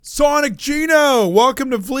Sonic Gino, welcome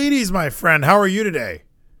to Fleeties, my friend. How are you today?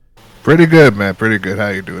 Pretty good, man. Pretty good. How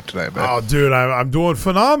you doing tonight, man? Oh, dude, I'm doing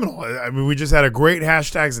phenomenal. I mean, we just had a great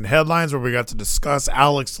hashtags and headlines where we got to discuss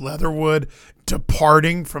Alex Leatherwood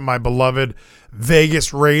departing from my beloved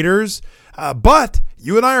Vegas Raiders. But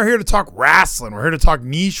you and I are here to talk wrestling. We're here to talk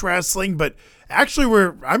niche wrestling, but actually,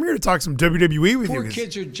 I'm here to talk some WWE with you. Poor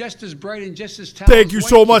kids are just as bright and just as talented. Thank you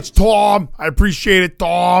so much, Tom. I appreciate it,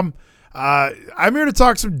 Tom. I'm here to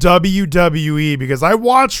talk some WWE because I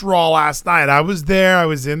watched Raw last night. I was there. I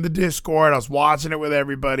was in the Discord. I was watching it with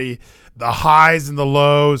everybody. The highs and the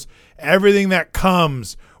lows, everything that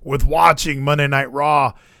comes with watching Monday Night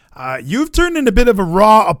Raw. You've turned into a bit of a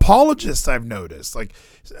Raw apologist, I've noticed.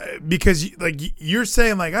 Because you're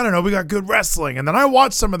saying I don't know, we got good wrestling, and then I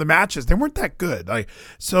watched some of the matches. They weren't that good.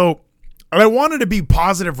 So I wanted to be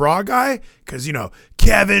positive Raw guy because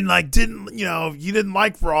Kevin you didn't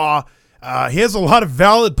like Raw. He has a lot of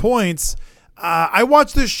valid points. I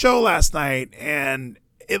watched this show last night, and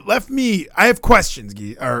it left me. I have questions,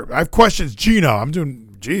 Gino.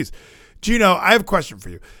 Gino, I have a question for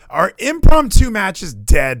you. Are impromptu matches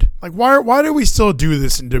dead? Why do we still do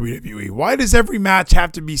this in WWE? Why does every match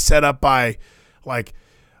have to be set up by,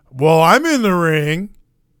 well, I'm in the ring,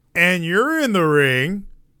 and you're in the ring.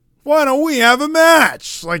 Why don't we have a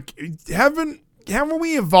match? Haven't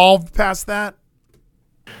we evolved past that?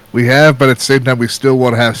 We have, but at the same time, we still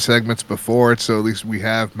want to have segments before it, so at least we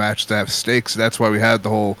have matches that have stakes. That's why we had the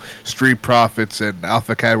whole Street Profits and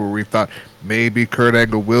Alpha Academy, where we thought maybe Kurt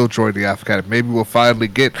Angle will join the Alpha Academy. Maybe we'll finally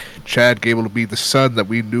get Chad Gable to be the son that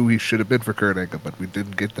we knew he should have been for Kurt Angle, but we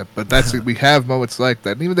didn't get that. But that's we have moments like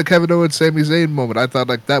that. And even the Kevin Owens, Sami Zayn moment, I thought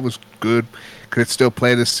that was good. Could still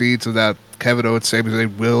play the seeds of that Kevin Owens, Sami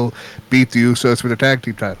Zayn will beat the Usos for the tag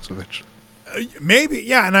team titles eventually. Maybe,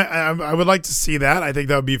 yeah, and I would like to see that. I think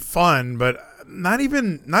that would be fun, but not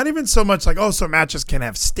even so much so matches can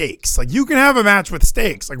have stakes. You can have a match with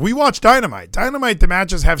stakes. We watch Dynamite. The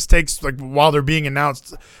matches have stakes while they're being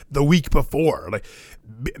announced the week before.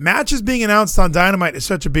 Matches being announced on Dynamite is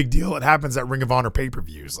such a big deal. It happens at Ring of Honor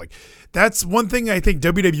pay-per-views. That's one thing I think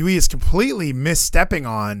WWE is completely misstepping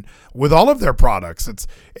on with all of their products. It's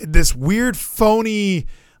this weird phony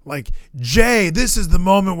Jay, this is the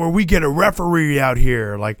moment where we get a referee out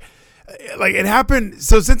here. It happened.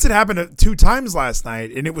 So since it happened 2 times last night,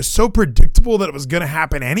 and it was so predictable that it was going to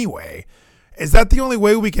happen anyway, is that the only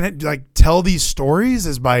way we can tell these stories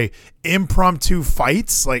is by impromptu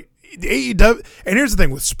fights? AEW, and here's the thing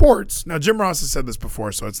with sports. Now Jim Ross has said this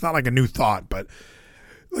before, so it's not a new thought, but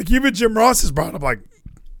even Jim Ross has brought up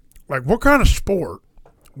what kind of sport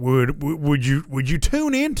would you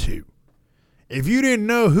tune into if you didn't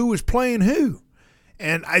know who was playing who?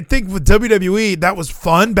 And I think with WWE, that was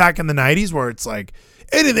fun back in the 90s where it's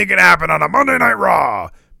anything can happen on a Monday Night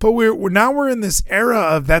Raw. But we're in this era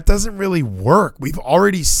of that doesn't really work. We've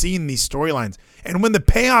already seen these storylines. And when the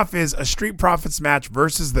payoff is a Street Profits match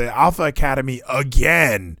versus the Alpha Academy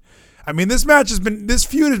again, I mean, this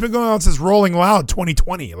feud has been going on since Rolling Loud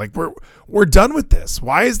 2020. We're done with this.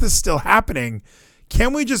 Why is this still happening?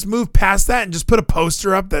 Can we just move past that and just put a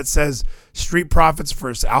poster up that says Street Profits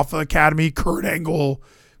versus Alpha Academy? Kurt Angle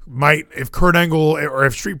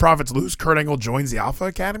if Street Profits lose, Kurt Angle joins the Alpha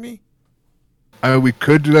Academy? I mean, we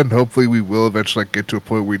could do that, and hopefully we will eventually get to a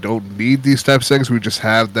point where we don't need these types of things. We just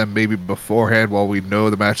have them maybe beforehand while we know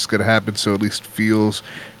the match is going to happen, so at least feels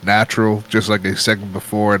natural, just like a segment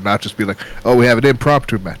before, and not just be we have an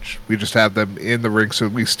impromptu match. We just have them in the ring, so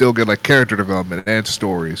we still get character development and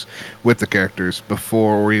stories with the characters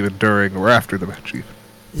before or even during or after the match even.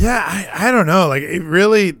 Yeah, I don't know. It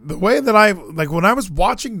really, the way that when I was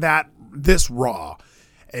watching this Raw,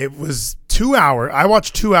 it was 2 hours. I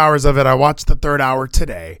watched 2 hours of it. I watched the 3rd hour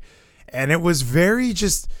today, and it was very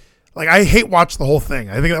just I hate watch the whole thing.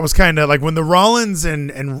 I think that was kind of when the Rollins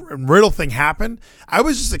and Riddle thing happened. I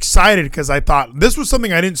was just excited because I thought this was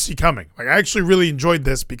something I didn't see coming. I actually really enjoyed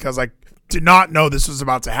this because I did not know this was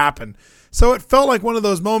about to happen. So it felt like one of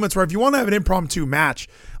those moments where if you want to have an impromptu match,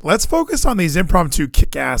 let's focus on these impromptu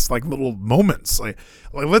kick-ass little moments.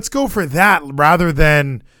 Let's go for that rather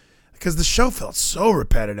than, because the show felt so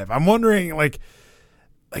repetitive. I'm wondering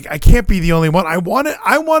I can't be the only one. I want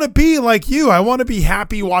to be like you. I want to be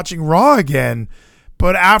happy watching Raw again.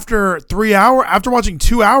 But after watching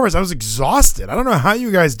 2 hours, I was exhausted. I don't know how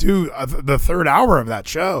you guys do the 3rd hour of that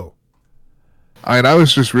show. I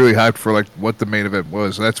was just really hyped for what the main event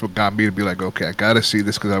was. That's what got me to be okay, I gotta see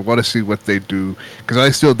this because I want to see what they do.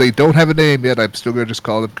 Because they don't have a name yet. I'm still gonna just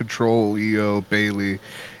call them Control, EO, Bailey,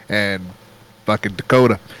 and fucking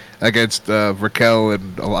Dakota. against Raquel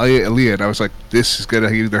and Aaliyah, and I was like, this is going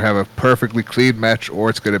to either have a perfectly clean match or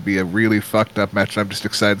it's going to be a really fucked up match, and I'm just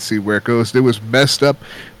excited to see where it goes. It was messed up,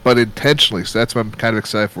 but intentionally, so that's why I'm kind of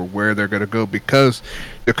excited for where they're going to go, because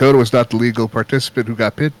Dakota was not the legal participant who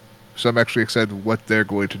got pinned, so I'm actually excited what they're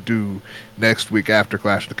going to do next week after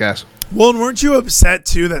Clash of the Castle. Well, and weren't you upset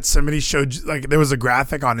too that somebody showed, like, there was a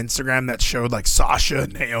graphic on Instagram that showed like Sasha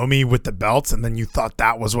and Naomi with the belts, and then you thought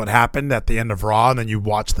that was what happened at the end of Raw, and then you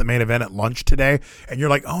watched the main event at lunch today, and you're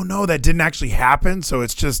like, oh no, that didn't actually happen, so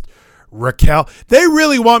it's just Raquel. They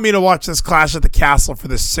really want me to watch this Clash at the Castle for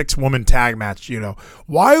this 6-woman tag match, you know.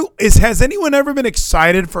 Has anyone ever been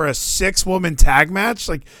excited for a 6-woman tag match?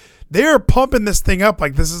 Like, they're pumping this thing up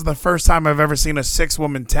like this is the first time I've ever seen a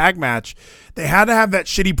 6-woman tag match. They had to have that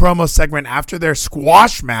shitty promo segment after their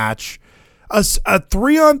squash match, a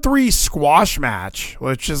 3-on-3 squash match,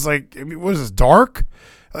 which is like, I mean, what is this, dark?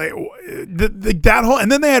 Like that whole, and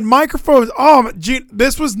then they had microphones. Oh, gee,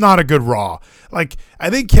 this was not a good Raw. Like, I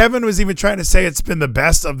think Kevin was even trying to say it's been the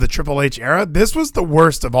best of the Triple H era. This was the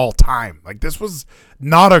worst of all time. Like, this was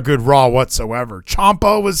not a good Raw whatsoever.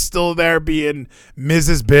 Ciampa was still there being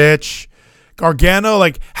Mrs. Bitch. Gargano,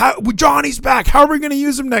 like, Johnny's back. How are we going to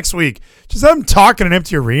use him next week? Just have him talk in an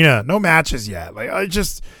empty arena. No matches yet. Like,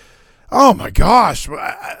 oh my gosh.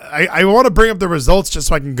 I want to bring up the results just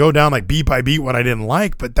so I can go down like beat by beat what I didn't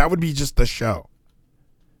like, but that would be just the show.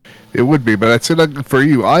 It would be, but I'd say like for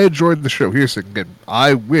you, I enjoyed the show. Here's the thing.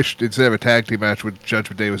 I wished instead of a tag team match with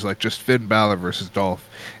Judgment Day was like just Finn Balor versus Dolph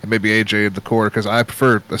and maybe AJ in the corner, because I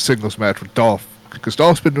prefer a singles match with Dolph, because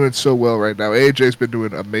Dolph's been doing so well right now. AJ's been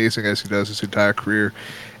doing amazing as he does his entire career,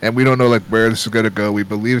 and we don't know like where this is going to go. We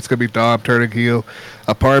believe it's going to be Dom turning heel.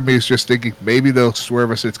 A part of me is just thinking maybe they'll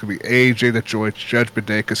swerve us. It's going to be AJ that joins Judgment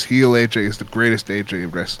Day, because heel AJ is the greatest AJ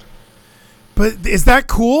in wrestling. But is that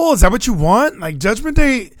cool? Is that what you want? Like, Judgment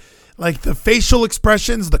Day, like the facial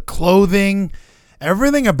expressions, the clothing,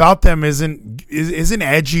 everything about them isn't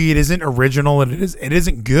edgy. It isn't original. It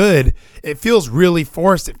isn't good. It feels really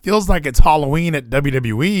forced. It feels like it's Halloween at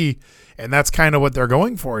WWE, and that's kind of what they're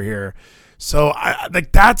going for here. So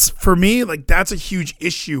that's for me, like, that's a huge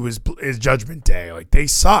issue is Judgment Day. Like, they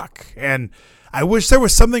suck, and I wish there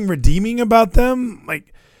was something redeeming about them.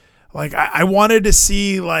 Like I wanted to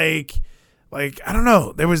see like I don't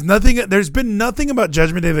know. There's been nothing about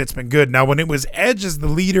Judgment Day that's been good. Now, when it was Edge as the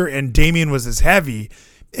leader and Damian was as heavy,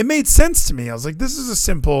 it made sense to me. I was like, this is a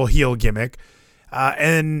simple heel gimmick.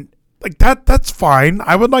 And like that's fine.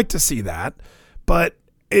 I would like to see that. But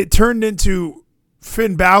it turned into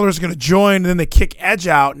Finn Balor's going to join, and then they kick Edge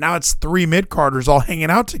out. Now it's 3 mid-carders all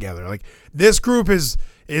hanging out together. Like, this group is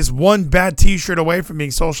one bad t-shirt away from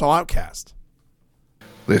being social outcast.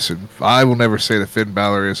 Listen, I will never say that Finn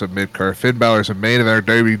Balor is a mid-card. Finn Balor is a main eventer.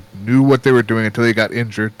 They knew what they were doing until he got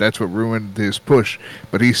injured. That's what ruined his push.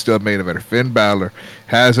 But he's still a main eventer. Finn Balor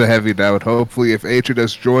has a heavy now, and hopefully if AJ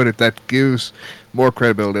does join it, that gives more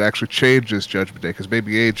credibility. It actually changes Judgment Day, because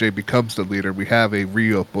maybe AJ becomes the leader. We have a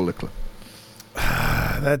real Bullet Club.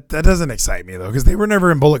 That doesn't excite me, though, because they were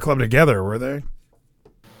never in Bullet Club together, were they?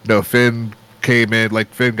 No, Finn came in, like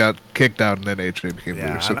Finn got kicked out, and then AJ became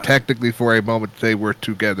leader. So technically, for a moment, they were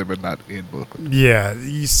together, but not in Bullet Club. Yeah,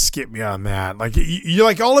 you skip me on that. Like, you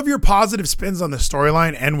like all of your positive spins on the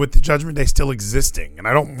storyline end with the Judgment Day still existing, and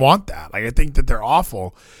I don't want that. Like, I think that they're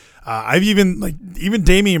awful. I've even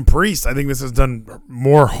Damian Priest, I think this has done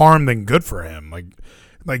more harm than good for him.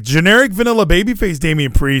 Like generic vanilla babyface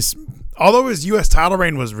Damian Priest, although his U.S. title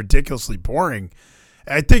reign was ridiculously boring,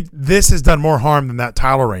 I think this has done more harm than that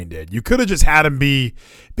title reign did. You could have just had him be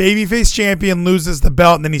babyface champion, loses the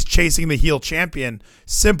belt, and then he's chasing the heel champion.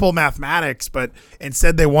 Simple mathematics, but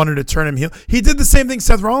instead they wanted to turn him heel. He did the same thing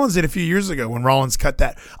Seth Rollins did a few years ago when Rollins cut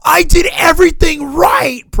that "I did everything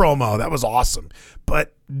right" promo. That was awesome.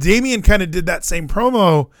 But Damian kind of did that same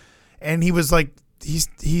promo, and he was like,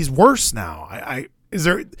 he's worse now. Is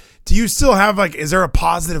there a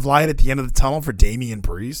positive light at the end of the tunnel for Damian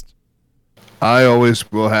Priest? I always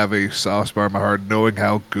will have a soft spot in my heart knowing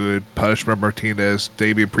how good Punishment Martinez,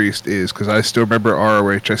 Damian Priest is, because I still remember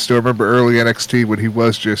ROH. I still remember early NXT when he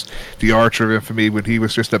was just the Archer of Infamy, when he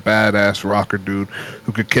was just a badass rocker dude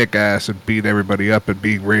who could kick ass and beat everybody up and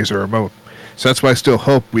beat Razor Ramon. So that's why I still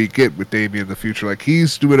hope we get with Damian in the future. Like,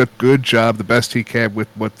 he's doing a good job, the best he can with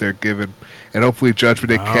what they're given. And hopefully Judgment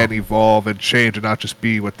Day can evolve and change and not just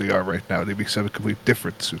be what they are right now. They be something completely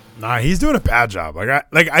different soon. Nah, he's doing a bad job.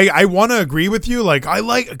 I want to agree with you. Like, I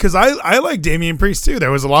like Damian Priest too.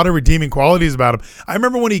 There was a lot of redeeming qualities about him. I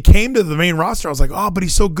remember when he came to the main roster, I was like, oh, but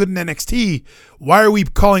he's so good in NXT. Why are we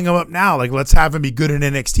calling him up now? Like, let's have him be good in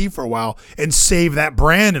NXT for a while and save that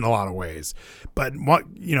brand in a lot of ways. But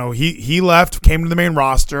he left, came to the main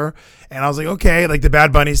roster, and I was like, okay, like the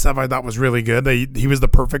Bad Bunny stuff I thought was really good. He was the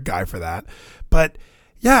perfect guy for that. But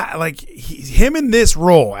yeah, like him in this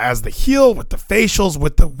role as the heel with the facials,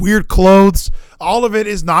 with the weird clothes, all of it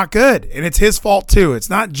is not good. And it's his fault too. It's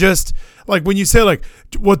not just like when you say like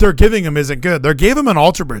what they're giving him isn't good. They gave him an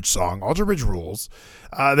Alter Bridge song, Alter Bridge rules.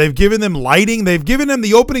 They've given them lighting. They've given him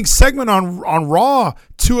the opening segment on Raw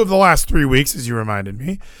 2 of the last 3 weeks, as you reminded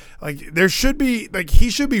me. Like there should be, like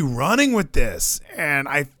he should be running with this, and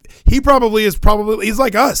he probably is. He's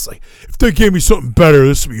like us. Like if they gave me something better,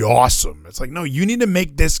 this would be awesome. It's like no, you need to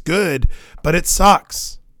make this good, but it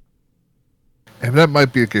sucks. And that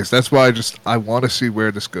might be the case. That's why I want to see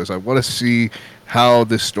where this goes. I want to see how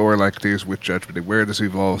this storyline continues with Judgment Day, where this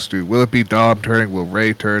evolves to. Will it be Dom turning? Will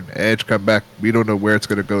Ray turn? Edge come back? We don't know where it's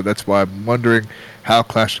going to go. That's why I'm wondering how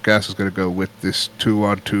Clash of Castles is going to go with this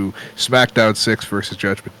 2-on-2 SmackDown 6 versus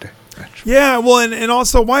Judgment Day match. Yeah, well, and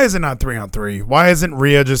also, why is it not 3-on-3? Why isn't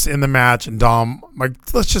Rhea just in the match and Dom,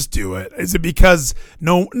 like, let's just do it? Is it because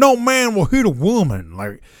no man will hit a woman?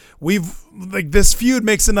 Like, this feud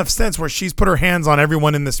makes enough sense where she's put her hands on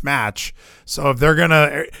everyone in this match. So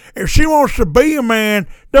if she wants to be a man,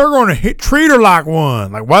 they're going to treat her like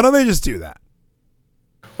one. Like, why don't they just do that?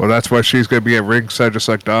 Well, that's why she's going to be at ringside just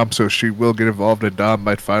like Dom, so she will get involved, and Dom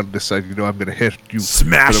might finally decide, I'm going to hit you.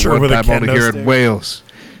 Smash her with a kendo only here stick. in Wales,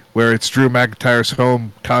 where it's Drew McIntyre's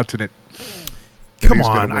home continent. Come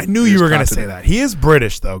on, I knew you were going to say that. He is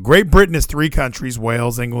British, though. Great Britain is 3 countries: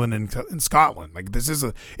 Wales, England, and Scotland. Like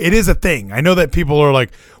it is a thing. I know that people are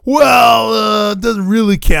like, well, it doesn't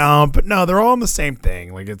really count, but no, they're all in the same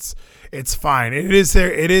thing. Like it's fine. It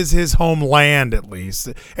is his homeland at least,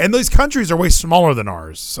 and those countries are way smaller than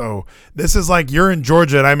ours. So this is like you're in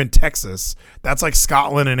Georgia and I'm in Texas. That's like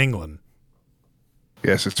Scotland and England.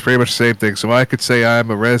 Yes, it's pretty much the same thing. So I could say I'm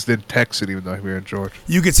a resident Texan, even though I'm here in Georgia.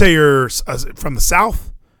 You could say you're from the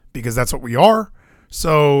South because that's what we are.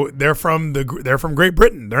 So they're from Great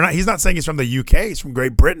Britain. They're not. He's not saying he's from the UK. He's from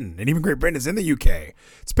Great Britain, and even Great Britain is in the UK.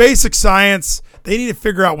 It's basic science. They need to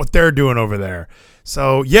figure out what they're doing over there.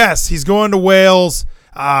 So yes, he's going to Wales.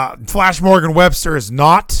 Flash Morgan Webster is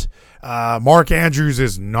not. Mark Andrews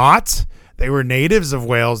is not. They were natives of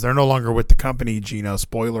Wales. They're no longer with the company. Gino,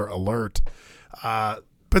 spoiler alert.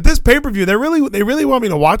 But this pay-per-view, they really want me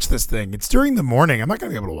to watch this thing. It's during the morning. I'm not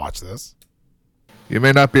going to be able to watch this. You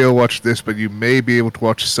may not be able to watch this, but you may be able to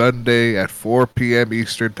watch Sunday at 4 p.m.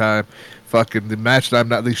 Eastern Time. Fucking the match that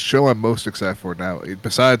the show I'm most excited for now,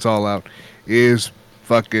 besides All Out, is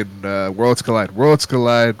fucking Worlds Collide. Worlds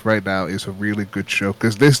Collide right now is a really good show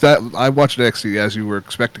because I watched NXT as you were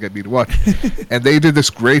expecting me to watch, and they did this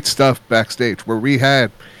great stuff backstage where we had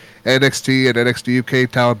NXT and NXT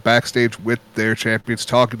UK talent backstage with their champions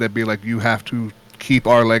talking to them, being like, you have to keep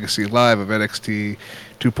our legacy alive of NXT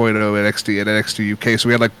 2.0, NXT, and NXT UK. So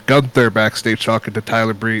we had like Gunther backstage talking to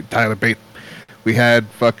Tyler Bate. We had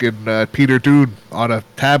fucking Peter Dunne on a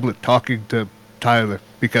tablet talking to Tyler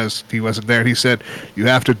because he wasn't there. And he said, you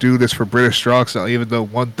have to do this for British Strong Style, even though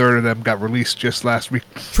 1/3 of them got released just last week.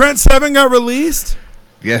 Trent Seven got released?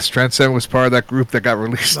 Yes, Trent Seven was part of that group that got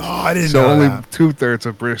released. Oh, I didn't know So only that. 2/3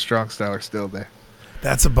 of British Strong Style are still there.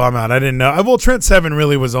 That's a bum out. I didn't know. Well, Trent Seven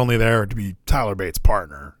really was only there to be Tyler Bates'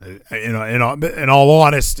 partner. In all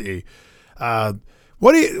honesty, I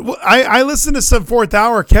listened to some Fourth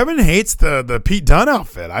Hour. Kevin hates the Pete Dunne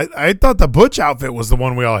outfit. I thought the Butch outfit was the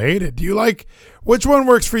one we all hated. Do you like which one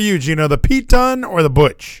works for you, Gino? The Pete Dunne or the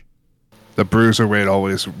Butch? The Bruiserweight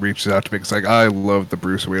always reaches out to me. It's like, I love the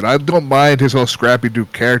Bruiserweight. I don't mind his whole Scrappy Doo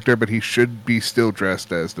character, but he should be still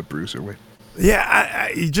dressed as the Bruiserweight. Yeah,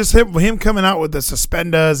 just him coming out with the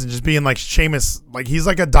suspenders and just being like Sheamus, like he's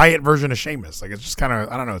like a diet version of Sheamus. Like it's just kind of,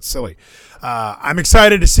 I don't know, it's silly. I'm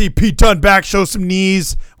excited to see Pete Dunne back, show some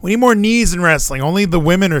knees. We need more knees in wrestling. Only the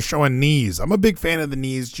women are showing knees. I'm a big fan of the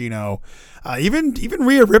knees, Gino. Even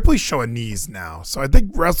Rhea Ripley's showing knees now. So I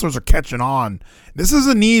think wrestlers are catching on. This is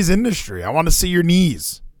a knees industry. I want to see your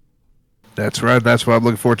knees. That's right. That's why I'm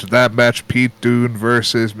looking forward to that match. Pete Dunne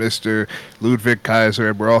versus Mr. Ludwig Kaiser.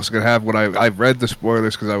 And we're also going to have what I've read the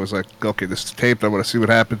spoilers because I was like, okay, this is taped. I want to see what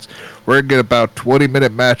happens. We're going to get about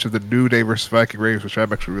 20-minute match of the New Day versus Viking Raiders, which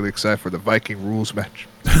I'm actually really excited for, the Viking Rules match.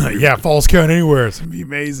 Yeah, Falls Count Anywhere. It's going to be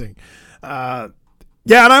amazing. Yeah,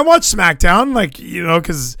 and I watched SmackDown, like,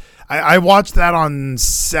 because I watched that on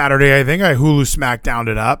Saturday, I think. I Hulu SmackDowned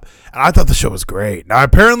it up, and I thought the show was great. Now,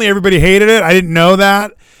 apparently everybody hated it. I didn't know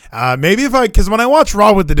that. Maybe because when I watched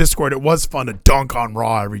Raw with the Discord, it was fun to dunk on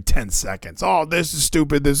Raw every 10 seconds. Oh, this is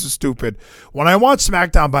stupid. This is stupid. When I watched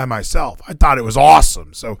SmackDown by myself, I thought it was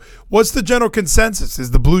awesome. So what's the general consensus?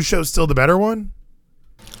 Is the Blue Show still the better one?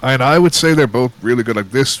 And I would say they're both really good. Like,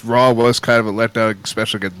 this Raw was kind of a letdown,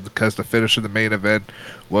 especially because the finish of the main event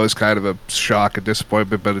was kind of a shock and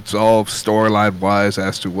disappointment, but it's all storyline-wise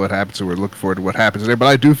as to what happens, and we're looking forward to what happens there. But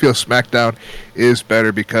I do feel SmackDown is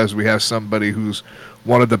better because we have somebody who's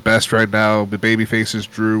one of the best right now. The babyface is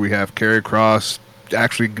Drew. We have Karrion Kross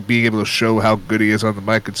actually being able to show how good he is on the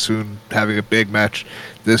mic, and soon having a big match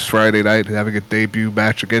this Friday night, having a debut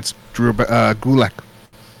match against Drew Gulak.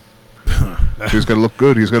 He's going to look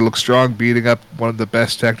good. He's going to look strong, beating up one of the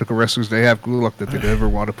best technical wrestlers they have, Gulak, that they'd ever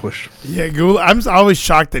want to push. Yeah, Gulak. I'm always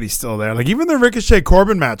shocked that he's still there. Like, even the Ricochet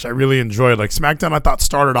Corbin match, I really enjoyed. Like, SmackDown, I thought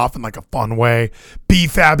started off in like a fun way.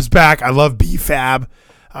 B-Fab's back. I love B-Fab.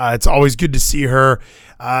 It's always good to see her.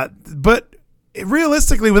 But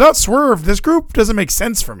realistically, without Swerve, this group doesn't make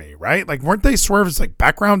sense for me, right? Like, weren't they Swerve's like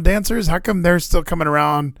background dancers? How come they're still coming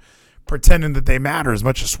around pretending that they matter as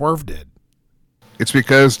much as Swerve did? It's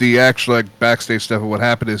because the actual backstage stuff of what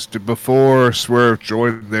happened is before Swerve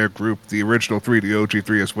joined their group, the original three, the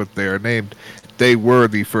OG3 is what they are named, they were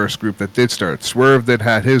the first group that did start. Swerve then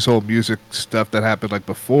had his whole music stuff that happened like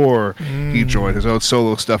before he joined, his own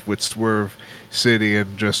solo stuff with Swerve City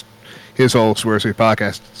and just his whole Swerve City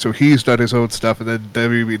podcast. So he's done his own stuff, and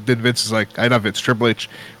then Vince is like, I know Vince, Triple H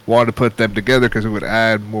wanted to put them together because it would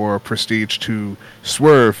add more prestige to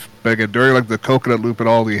Swerve. But again, during like the Coconut Loop and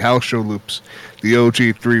all the house show loops, the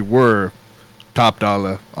OG3 were Top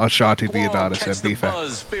Dollar, Ashanti, Adonis, and B-Fab.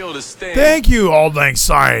 Thank you, Auld Lang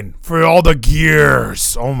Syne, for all the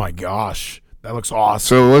gears. Oh my gosh, that looks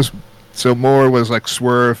awesome. So more was like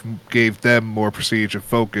Swerve gave them more prestige and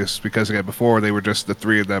focus because again before they were just the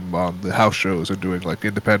three of them on the house shows and doing like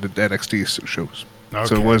independent NXT shows. Okay.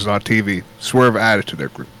 So it wasn't on TV. Swerve added to their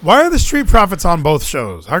group. Why are the Street Profits on both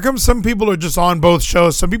shows? How come some people are just on both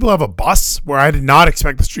shows? Some people have a bus where I did not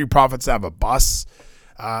expect the Street Profits to have a bus.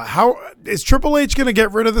 How is Triple H going to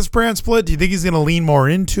get rid of this brand split? Do you think he's going to lean more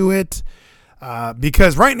into it?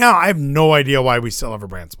 Because right now I have no idea why we still have a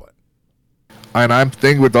brand split. And I'm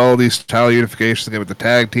thinking with all these title unifications, again with the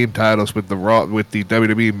tag team titles, with the Raw, with the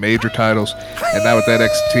WWE major titles, and now with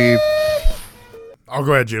NXT. I'll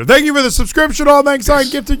go ahead, Gino. Thank you for the subscription. All thanks, I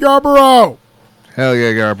gifted Yarborough. Hell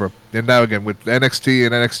yeah, Yarborough. And now again with NXT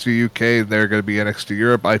and NXT UK, they're going to be NXT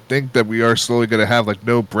Europe. I think that we are slowly going to have like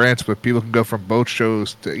no brands, but people can go from both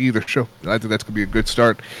shows to either show. And I think that's going to be a good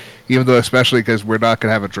start. Even though, especially because we're not going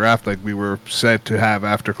to have a draft like we were said to have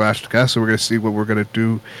after Clash of the Castle, we're going to see what we're going to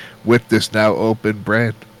do with this now open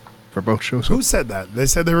brand for both shows. Who said that? They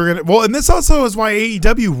said they were going to. Well, and this also is why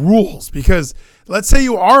AEW rules, because let's say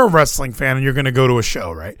you are a wrestling fan and you're going to go to a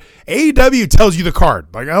show, right? AEW tells you the card.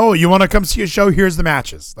 Like, oh, you want to come see a show? Here's the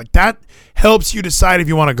matches. Like, that helps you decide if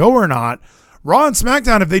you want to go or not. Raw and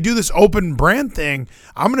SmackDown, if they do this open brand thing,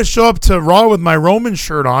 I'm going to show up to Raw with my Roman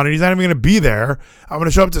shirt on, and he's not even going to be there. I'm going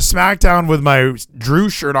to show up to SmackDown with my Drew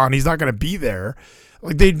shirt on. He's not going to be there.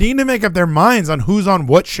 Like, they need to make up their minds on who's on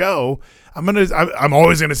what show. I'm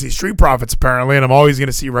always going to see Street Profits, apparently, and I'm always going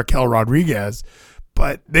to see Raquel Rodriguez.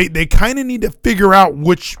 But they kind of need to figure out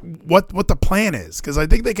what the plan is, because I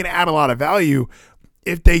think they can add a lot of value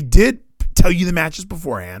if they did tell you the matches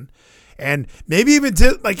beforehand. And maybe even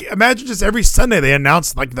like imagine just every Sunday they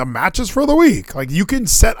announce like the matches for the week. Like you can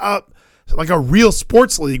set up like a real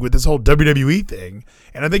sports league with this whole WWE thing.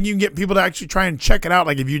 And I think you can get people to actually try and check it out.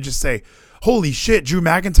 Like if you just say, holy shit, Drew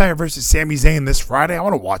McIntyre versus Sami Zayn this Friday, I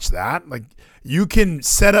want to watch that. Like you can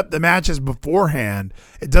set up the matches beforehand.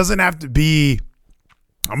 It doesn't have to be,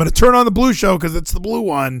 I'm going to turn on the blue show because it's the blue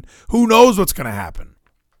one. Who knows what's going to happen?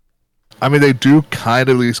 I mean, they do kind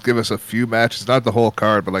of at least give us a few matches, not the whole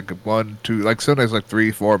card, but like 1, 2, like sometimes like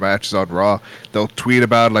 3, 4 matches on Raw. They'll tweet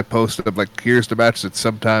about, like post it, like here's the match that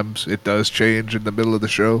sometimes it does change in the middle of the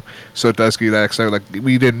show. So it does give you that excitement. Like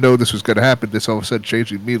we didn't know this was going to happen. This all of a sudden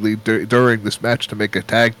changed immediately during this match to make a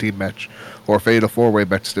tag team match or fatal 4-way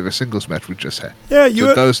match instead of a singles match we just had. Yeah,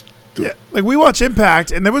 it does Yeah, like we watch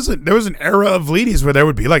Impact, and there was an era of ladies where there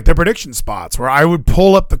would be like the prediction spots where I would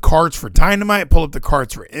pull up the cards for Dynamite, pull up the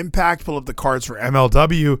cards for Impact, pull up the cards for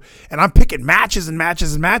MLW, and I'm picking matches and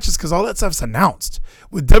matches and matches because all that stuff's announced.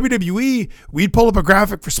 With WWE, we'd pull up a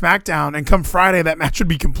graphic for SmackDown, and come Friday, that match would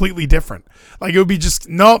be completely different. Like it would be just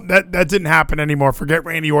nope, that didn't happen anymore. Forget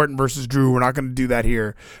Randy Orton versus Drew. We're not going to do that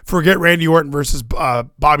here. Forget Randy Orton versus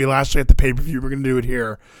Bobby Lashley at the pay-per-view. We're going to do it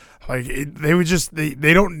here. Like they would just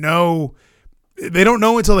they don't know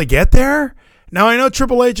until they get there. Now I know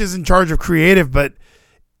Triple H is in charge of creative, but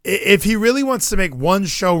if he really wants to make one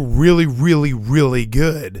show really, really, really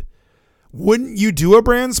good, wouldn't you do a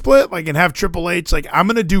brand split and have Triple H like I'm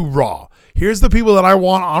gonna do Raw. Here's the people that I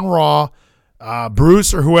want on Raw,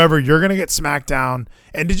 Bruce or whoever. You're gonna get SmackDown.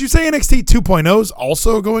 And did you say NXT 2.0 is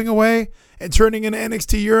also going away and turning into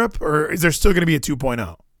NXT Europe, or is there still gonna be a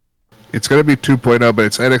 2.0? It's going to be 2.0, but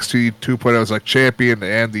it's NXT 2.0 is like champion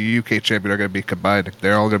and the UK champion are going to be combining.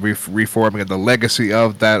 They're all going to be reforming, and the legacy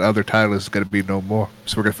of that other title is going to be no more.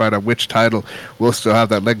 So we're going to find out which title will still have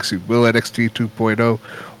that legacy. Will NXT 2.0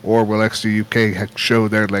 or will NXT UK show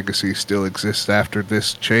their legacy still exists after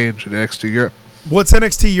this change in NXT Europe? What's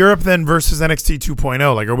NXT Europe then versus NXT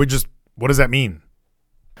 2.0? Like, are we just, what does that mean?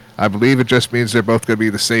 I believe it just means they're both going to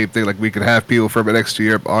be the same thing. Like, we could have people from NXT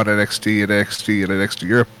Europe on NXT and NXT and NXT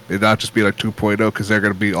Europe. It'd not just be like 2.0 because they're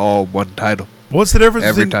going to be all one title. What's the difference?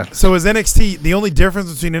 Every time. So is NXT, the only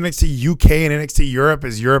difference between NXT UK and NXT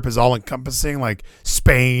Europe is all encompassing, like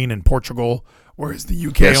Spain and Portugal, whereas the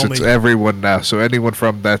UK yes, only. It's everyone now. So anyone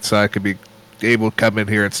from that side could be able to come in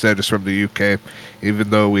here instead just from the UK,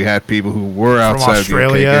 even though we had people who were outside Australia,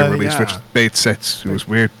 of the UK getting released, which made sense. It was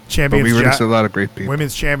weird. But we released a lot of great people.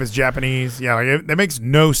 Women's champ is Japanese. Yeah, like that makes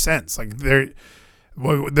no sense. Like they're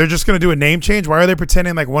just going to do a name change. Why are they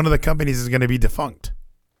pretending like one of the companies is going to be defunct?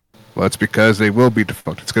 Well, it's because they will be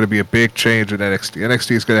defunct. It's going to be a big change in NXT.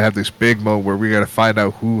 NXT is going to have this big moment where we're going to find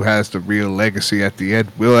out who has the real legacy at the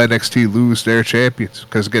end. Will NXT lose their champions?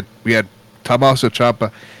 Because again, we had Tommaso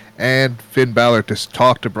Ciampa and Finn Balor to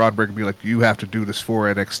talk to Braun Breaker and be like, you have to do this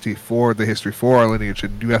for NXT, for the history, for our lineage,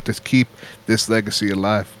 and you have to keep this legacy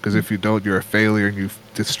alive. Because if you don't, you're a failure, and you've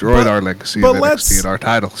destroyed our legacy of NXT and our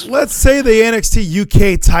titles. Let's say the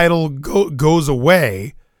NXT UK title goes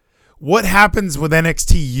away. What happens with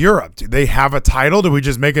NXT Europe? Do they have a title? Do we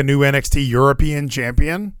just make a new NXT European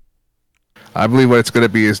champion? I believe what it's going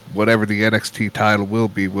to be is whatever the NXT title will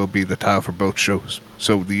be the title for both shows.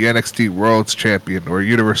 So the NXT World's Champion or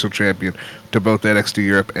Universal Champion to both NXT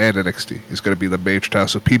Europe and NXT is going to be the major title.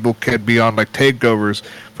 So people can be on like takeovers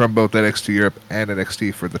from both NXT Europe and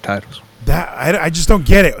NXT for the titles. That I just don't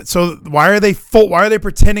get it. So why are they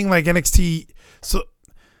pretending like NXT? So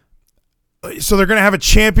they're going to have a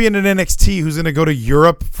champion in NXT who's going to go to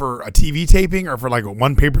Europe for a TV taping or for like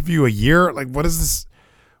one pay-per-view a year? Like, what is this?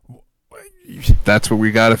 That's what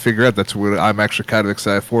we got to figure out. That's what I'm actually kind of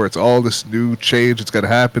excited for. It's all this new change that's going to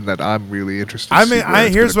happen that I'm really interested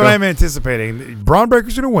in. Here's what I'm anticipating. Braun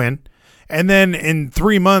Breaker's going to win. And then in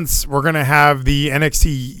 3 months, we're going to have the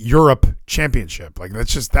NXT Europe Championship. Like,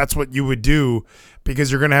 that's what you would do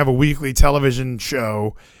because you're going to have a weekly television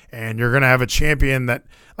show and you're going to have a champion that,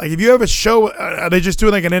 like, if you have a show, are they just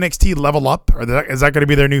doing like an NXT level up? Or is that going to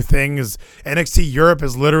be their new thing? Is NXT Europe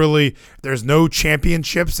is literally, there's no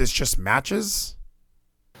championships, it's just matches?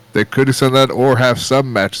 They could have done that or have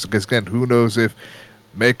some matches because, again, who knows if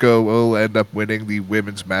Mako will end up winning the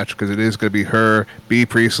women's match because it is going to be her, Bea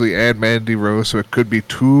Priestley, and Mandy Rose. So it could be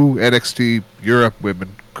 2 NXT Europe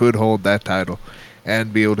women could hold that title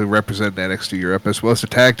and be able to represent NXT Europe. As well as the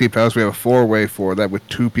tag team titles, we have a 4-way for that with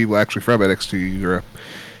 2 people actually from NXT Europe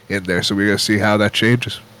in there. So we're going to see how that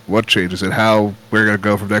changes, what changes, and how we're going to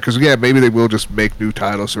go from there. Because, yeah, maybe they will just make new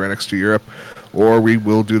titles for NXT Europe, or we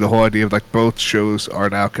will do the whole idea of, like, both shows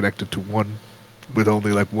are now connected to one with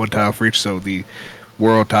only, like, one title for each. So the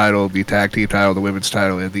world title, the tag team title, the women's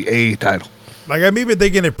title, and the A title. Like, I'm even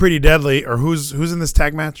thinking of Pretty Deadly, or who's in this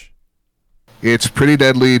tag match? It's Pretty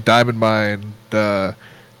Deadly, Diamond Mine,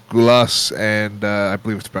 Gulas, and I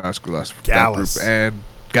believe it's pronounced Gulas. Gallus. And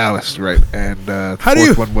Gallus, right. And the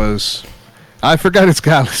fourth one was, I forgot it's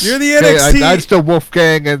Gallus. You're the NXT. I still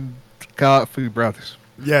Wolfgang and Coffee Brothers.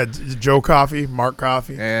 Yeah, Joe Coffey, Mark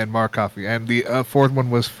Coffey. And Mark Coffey. And the fourth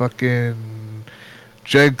one was fucking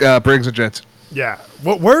Briggs and Jensen. Yeah.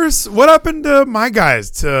 What happened to my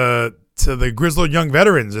guys, to the Grizzled Young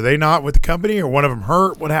Veterans? Are they not with the company, or one of them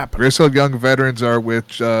hurt? What happened? Grizzled Young Veterans are with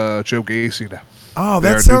Joe Gacy now. Oh,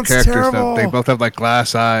 There that are sounds new characters terrible. now. They both have like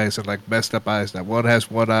glass eyes and like messed up eyes now. One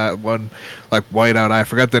has one eye, one like white out eye. I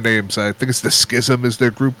forgot their names. I think it's the Schism is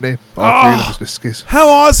their group name. All three of them is the Schism. How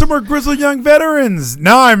awesome are Grizzled Young Veterans?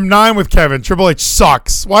 Now I'm 9 with Kevin. Triple H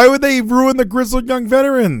sucks. Why would they ruin the Grizzled Young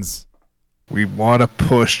Veterans? We want to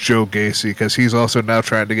push Joe Gacy because he's also now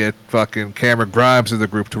trying to get fucking Cameron Grimes in the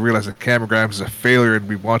group to realize that Cameron Grimes is a failure and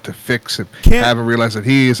we want to fix him. Have him realize that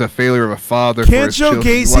he is a failure of a father. Can't Joe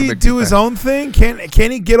Gacy do his own thing? Can't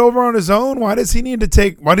he get over on his own? Why does he need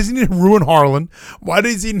to ruin Harlan? Why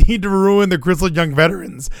does he need to ruin the Grizzled Young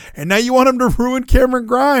Veterans? And now you want him to ruin Cameron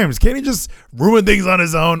Grimes. Can't he just ruin things on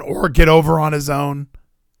his own or get over on his own?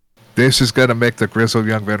 This is going to make the Grizzled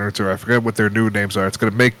Young Veterans, or I forget what their new names are, it's going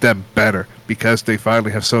to make them better because they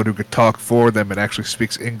finally have someone who could talk for them and actually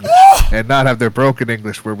speaks English and not have their broken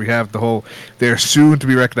English where we have the whole, they're soon to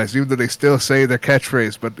be recognized, even though they still say their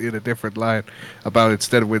catchphrase, but in a different line about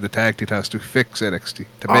instead of winning the tag team titles to fix NXT,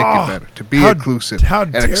 to make it better, to be inclusive,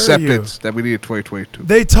 and acceptance that we need in 2022.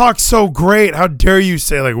 They talk so great. How dare you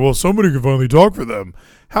say like, well, somebody can finally talk for them.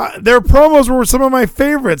 Their promos were some of my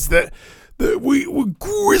favorites that we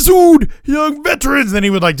grizzled young veterans. Then he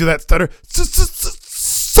would like do that stutter.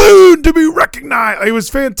 Soon to be recognized. It was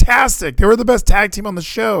fantastic. They were the best tag team on the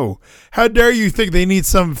show. How dare you think they need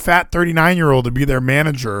some fat 39-year-old to be their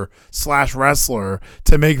manager / wrestler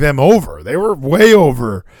to make them over? They were way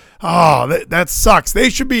over. Oh, that sucks. They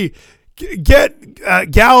should be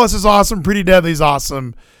Gallus is awesome. Pretty Deadly's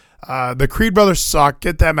awesome. The Creed brothers suck.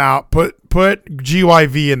 Get them out. Put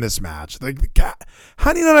GYV in this match. Like, God,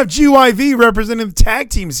 how do you not have GYV representing the tag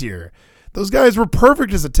teams here? Those guys were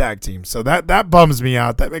perfect as a tag team. So that bums me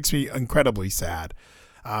out. That makes me incredibly sad.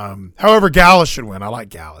 However, Gallus should win. I like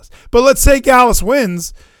Gallus. But let's say Gallus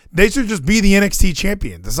wins. They should just be the NXT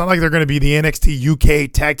champions. It's not like they're going to be the NXT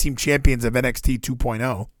UK tag team champions of NXT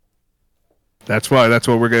 2.0. That's what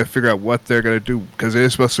we're going to figure out what they're going to do because it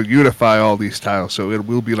is supposed to unify all these titles. So it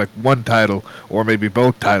will be like one title or maybe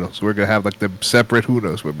both titles. We're going to have like them separate. Who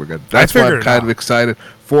knows when we're going to. That's why I'm kind of excited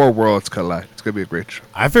for Worlds Collide. It's going to be a great show.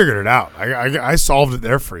 I figured it out. I solved it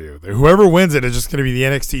there for you. Whoever wins it is just going to be the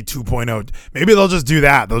NXT 2.0. Maybe they'll just do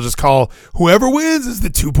that. They'll just call whoever wins is the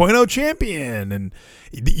 2.0 champion. And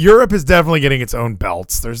Europe is definitely getting its own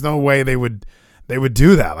belts. There's no way they would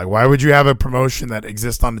do that. Like, why would you have a promotion that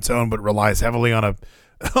exists on its own but relies heavily on a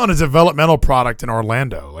developmental product in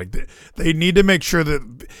Orlando? Like, they need to make sure that,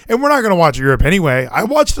 and we're not going to watch Europe anyway. I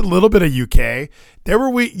watched a little bit of UK.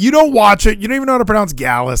 You don't watch it. You don't even know how to pronounce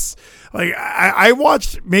Gallus. Like, I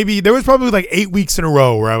watched there was probably like 8 weeks in a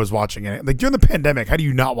row where I was watching it. Like, during the pandemic, how do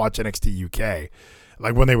you not watch NXT UK?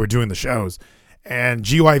 Like, when they were doing the shows. And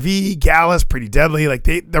GYV, Gallus, Pretty Deadly, like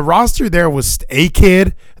the roster there was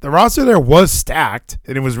A-Kid. The roster there was stacked,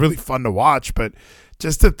 and it was really fun to watch. But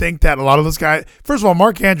just to think that a lot of those guys, first of all,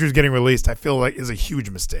 Mark Andrews getting released, I feel like is a huge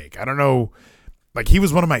mistake. I don't know, like he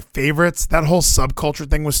was one of my favorites. That whole subculture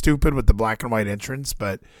thing was stupid with the black and white entrance.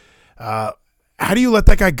 But how do you let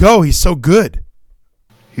that guy go? He's so good.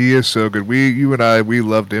 He is so good. You and I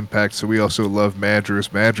loved Impact, so we also love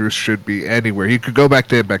Mandrews. Mandrews should be anywhere. He could go back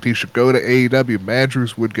to Impact. He should go to AEW.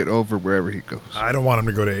 Mandrews would get over wherever he goes. I don't want him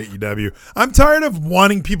to go to AEW. I'm tired of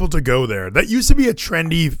wanting people to go there. That used to be a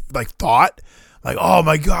trendy thought. Like, oh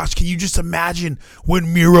my gosh, can you just imagine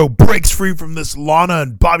when Miro breaks free from this Lana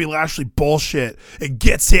and Bobby Lashley bullshit and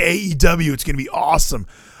gets to AEW? It's going to be awesome.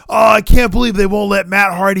 Oh, I can't believe they won't let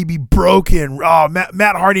Matt Hardy be broken. Oh,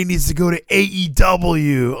 Matt Hardy needs to go to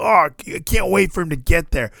AEW. Oh, I can't wait for him to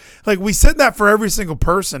get there. Like, we said that for every single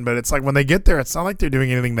person, but it's like when they get there, it's not like they're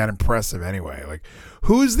doing anything that impressive anyway. Like,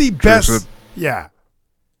 who's the best? So yeah.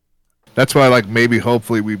 That's why, maybe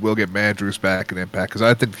hopefully we will get Mandrews back in Impact because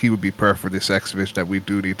I think he would be perfect for this X Division that we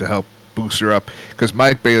do need to help boost her up because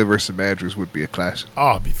Mike Bailey versus Mandrews would be a classic.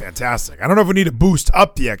 Oh, it'd be fantastic. I don't know if we need to boost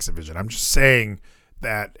up the X Division. I'm just saying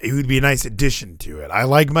that it would be a nice addition to it. I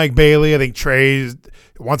like Mike Bailey. I think Trey,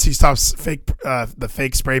 once he stops the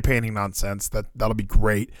fake spray painting nonsense, that'll be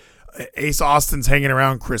great. Ace Austin's hanging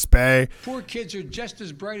around Chris Bay. Poor kids are just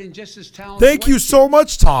as bright and just as talented. Thank you so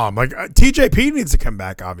much, Tom. Like TJP needs to come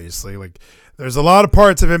back, obviously. Like there's a lot of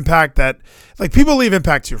parts of Impact that people leave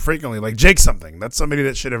Impact too frequently. Like Jake something. That's somebody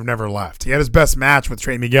that should have never left. He had his best match with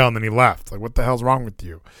Trey Miguel and then he left. Like what the hell's wrong with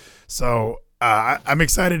you? So I'm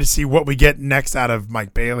excited to see what we get next out of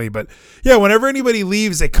Mike Bailey. But yeah, whenever anybody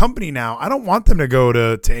leaves a company now, I don't want them to go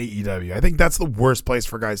to AEW. I think that's the worst place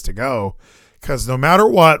for guys to go because no matter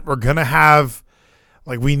what, we're going to have,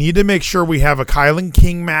 we need to make sure we have a Kylan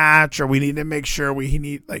King match or we need to make sure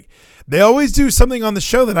they always do something on the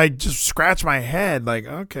show that I just scratch my head. Like,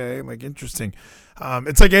 okay, interesting.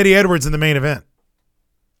 It's like Eddie Edwards in the main event.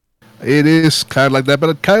 It is kind of like that,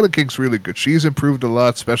 but Kyla King's really good. She's improved a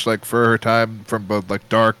lot, especially like for her time from both like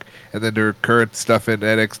Dark and then her current stuff in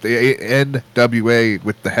NXT, NWA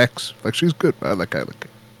with the Hex. Like she's good. I like Kyla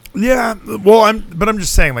King. Yeah, well, I'm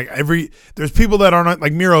just saying, like there's people that aren't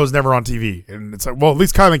like Miro's never on TV, and it's like, well, at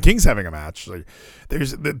least Kylan King's having a match. Like,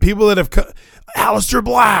 there's the people that have Aleister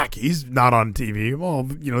Black, he's not on TV. Well,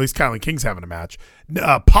 at least Kylan King's having a match.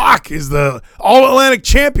 Pac is the All Atlantic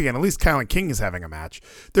champion. At least Kylan King is having a match.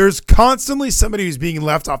 There's constantly somebody who's being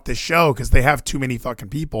left off this show because they have too many fucking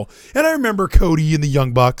people. And I remember Cody and the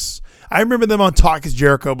Young Bucks. I remember them on Talk is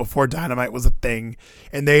Jericho before Dynamite was a thing.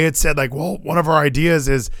 And they had said, like, well, one of our ideas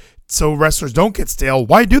is so wrestlers don't get stale.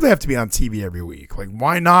 Why do they have to be on TV every week? Like,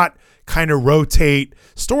 why not kind of rotate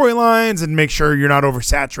storylines and make sure you're not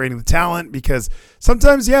oversaturating the talent? Because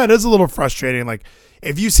sometimes, yeah, it is a little frustrating. Like,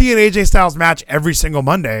 if you see an AJ Styles match every single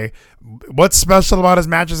Monday, what's special about his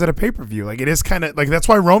matches at a pay-per-view? Like, it is kind of like, that's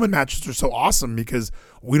why Roman matches are so awesome, because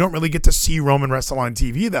we don't really get to see Roman wrestle on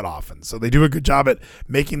TV that often. So they do a good job at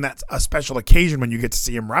making that a special occasion when you get to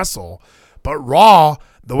see him wrestle. But Raw,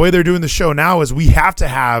 the way they're doing the show now is we have to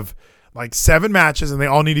have like 7 matches and they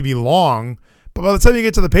all need to be long. But by the time you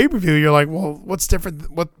get to the pay-per-view, you're like, well, what's different?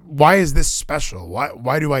 Why is this special?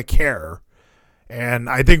 Why do I care? And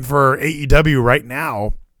I think for AEW right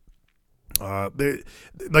now,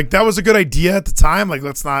 like that was a good idea at the time. Like,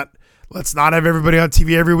 let's not have everybody on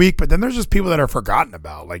TV every week. But then there's just people that are forgotten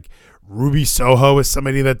about. Like Ruby Soho is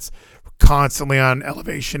somebody that's constantly on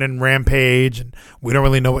Elevation and Rampage, and we don't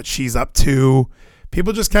really know what she's up to.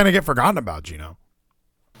 People just kind of get forgotten about, Gino.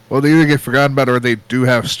 Well, they either get forgotten about or they do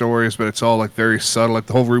have stories, but it's all like very subtle. Like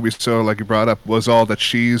the whole Ruby Soho, like you brought up, was all that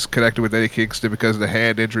she's connected with Eddie Kingston because of the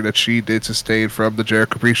hand injury that she did sustain from the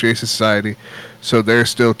Jericho Appreciation Society. So they're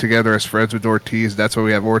still together as friends with Ortiz. That's why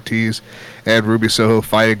we have Ortiz and Ruby Soho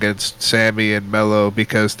fight against Sammy and Mello,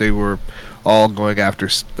 because they were all going after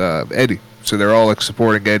Eddie. So they're all like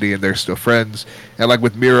supporting Eddie and they're still friends. And like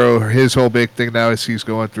with Miro, his whole big thing now is he's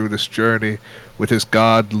going through this journey with his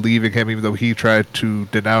God leaving him, even though he tried to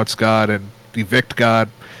denounce God and evict God.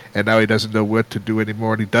 And now he doesn't know what to do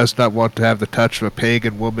anymore. And he does not want to have the touch of a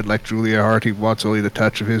pagan woman like Julia Hart. He wants only the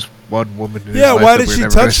touch of his one woman. In his life why did she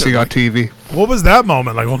touch him? See on TV. What was that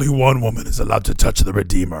moment? Like, only one woman is allowed to touch the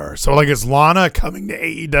Redeemer. So, like, is Lana coming to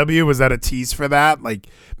AEW? Was that a tease for that? Like,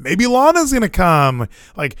 maybe Lana's going to come.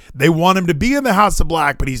 Like, they want him to be in the House of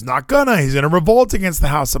Black, but he's not gonna. He's going to revolt against the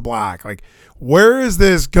House of Black. Like, where is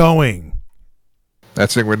this going?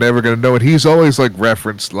 That's the thing, we're never going to know it. He's always like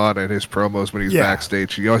referenced Lana in his promos when he's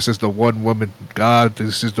backstage. He always says, the one woman, God,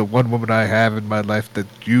 this is the one woman I have in my life that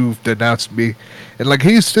you've denounced me. And like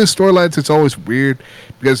his storylines, it's always weird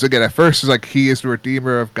because again, at first it's like he is the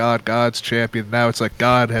redeemer of God, God's champion. Now it's like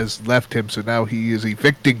God has left him, so now he is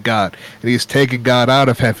evicting God and he's taking God out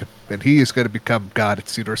of heaven. And he is going to become God.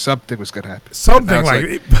 It's either something was going to happen. Something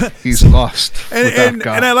like he's lost and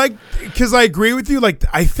I like, because I agree with you. Like,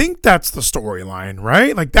 I think that's the storyline,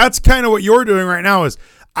 right? Like, that's kind of what you're doing right now. Is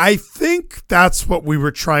I think that's what we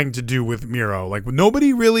were trying to do with Miro. Like,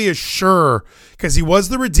 nobody really is sure, because he was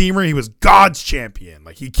the Redeemer. He was God's champion.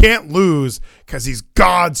 Like, he can't lose because he's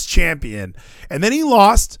God's champion. And then he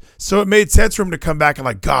lost, so it made sense for him to come back and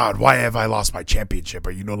like, God, why have I lost my championship?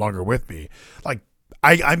 Are you no longer with me? Like,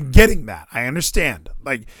 I'm getting that. I understand.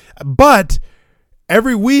 Like, but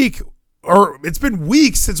every week, or it's been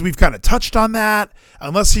weeks since we've kind of touched on that,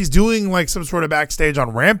 unless he's doing like some sort of backstage on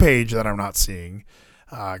Rampage that I'm not seeing,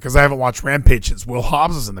 because I haven't watched Rampage since Will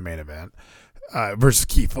Hobbs was in the main event versus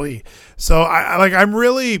Keith Lee. So I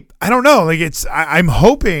don't know. Like, I'm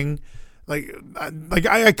hoping.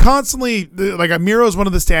 I constantly like Miro is one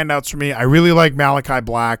of the standouts for me. I really like Malachi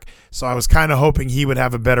Black, so I was kind of hoping he would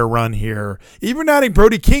have a better run here. Even adding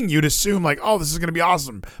Brody King, you'd assume like, oh, this is going to be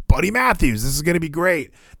awesome. Buddy Matthews, this is going to be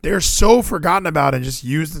great. They're so forgotten about and just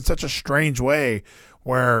used in such a strange way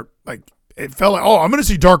where like it felt like, oh, I'm going to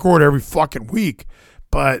see Dark Order every fucking week.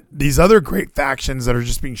 But these other great factions that are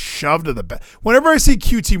just being shoved to the back. Whenever I see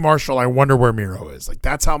QT Marshall, I wonder where Miro is. Like,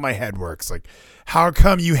 that's how my head works. Like, how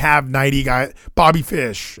come you have 90 guys, Bobby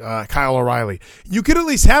Fish, Kyle O'Reilly? You could at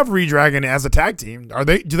least have Redragon as a tag team.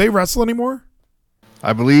 Do they wrestle anymore?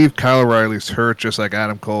 I believe Kyle O'Reilly's hurt just like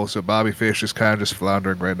Adam Cole, so Bobby Fish is kind of just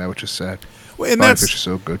floundering right now, which is sad. Well, and Bobby Fish is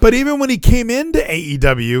so good. But even when he came into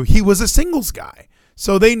AEW, he was a singles guy.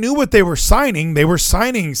 So they knew what they were signing. They were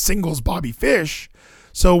signing singles Bobby Fish.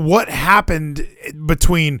 So what happened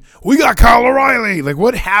between, we got Kyle O'Reilly, like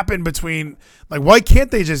what happened between, like why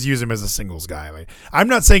can't they just use him as a singles guy? Like, I'm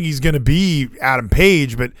not saying he's going to be Adam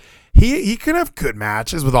Page, but he could have good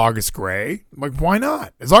matches with August Gray. Like, why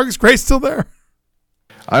not? Is August Gray still there?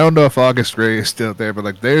 I don't know if August Gray is still there, but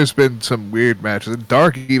like there's been some weird matches. And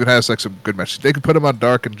Dark even has like some good matches. They could put him on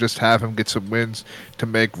Dark and just have him get some wins to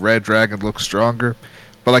make Red Dragon look stronger.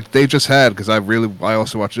 But like they just had, because I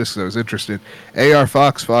also watched this because I was interested. AR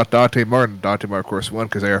Fox fought Dante Martin. Dante Martin, of course, won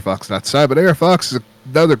because AR Fox not signed. But AR Fox is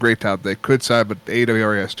another great talent. They could sign, but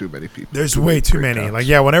AWR has too many people. There's way too many. Talents. Like,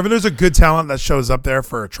 yeah, whenever there's a good talent that shows up there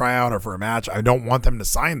for a tryout or for a match, I don't want them to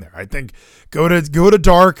sign there. I think go to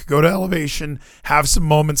Dark, go to Elevation, have some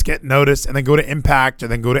moments, get noticed, and then go to Impact,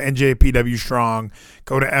 and then go to NJPW Strong,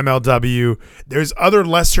 go to MLW. There's other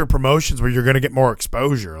lesser promotions where you're going to get more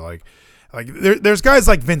exposure. There's guys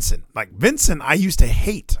like Vincent. Like Vincent, I used to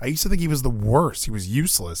hate. I used to think he was the worst. He was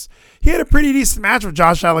useless. He had a pretty decent match with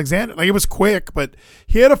Josh Alexander. Like it was quick, but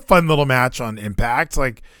he had a fun little match on Impact.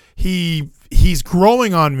 Like he's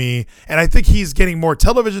growing on me, and I think he's getting more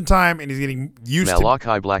television time, and he's getting used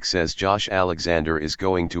Malachi Black says Josh Alexander is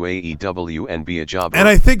going to AEW and be a jobber. And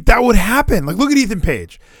I think that would happen. Like, look at Ethan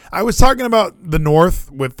Page. I was talking about the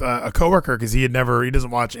North with a coworker because he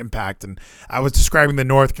doesn't watch Impact, and I was describing the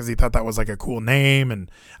North because he thought that was like a cool name,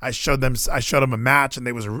 and I showed him a match, and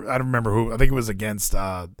I don't remember who. I think it was against.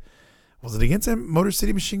 Was it against Motor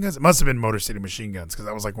City Machine Guns? It must have been Motor City Machine Guns because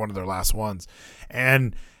that was like one of their last ones,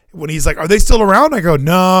 and when he's like, are they still around? I go,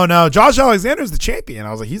 no. Josh Alexander's the champion.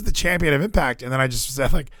 I was like, he's the champion of Impact. And then I just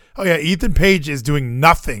said like, oh yeah, Ethan Page is doing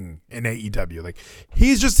nothing in AEW. Like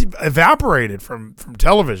he's just evaporated from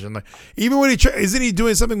television. Like even when isn't he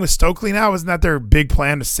doing something with Stokely now? Isn't that their big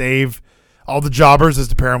plan to save all the jobbers is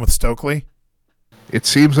to pair him with Stokely? It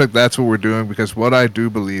seems like that's what we're doing because what I do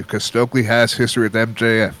believe, because Stokely has history with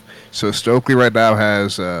MJF. So Stokely right now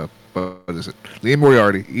has, what is it? Liam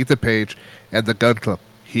Moriarty, Ethan Page, and the Gun Club.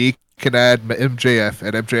 He can add MJF,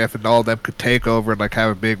 and MJF and all of them could take over and like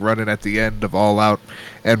have a big run-in at the end of All Out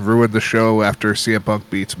and ruin the show after CM Punk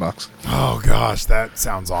beats Moxley. Oh gosh, that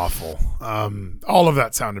sounds awful. All of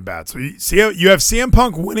that sounded bad. So you have CM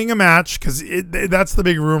Punk winning a match because that's the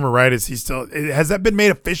big rumor, right? Has that been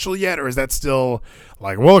made official yet, or is that still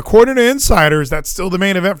like, well, according to insiders, that's still the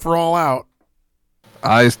main event for All Out?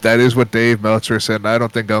 That is what Dave Meltzer said, and I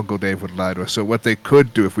don't think Uncle Dave would lie to us. So what they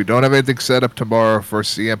could do, if we don't have anything set up tomorrow for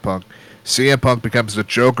CM Punk becomes the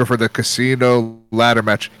Joker for the Casino ladder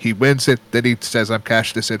match. He wins it, then he says, I'm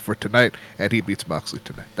cashing this in for tonight, and he beats Moxley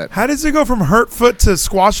tonight. How does it go from hurt foot to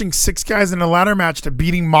squashing 6 guys in a ladder match to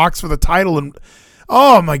beating Mox for the title? And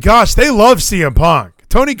oh my gosh, they love CM Punk.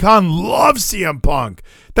 Tony Khan loves CM Punk.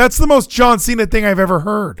 That's the most John Cena thing I've ever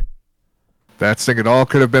heard. That's the thing. It all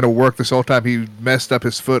could have been a work this whole time. He messed up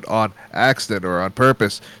his foot on accident or on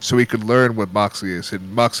purpose so he could learn what Moxley is.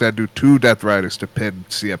 And Moxley had to do 2 Death Riders to pin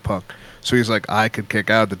CM Punk. So he's like, I can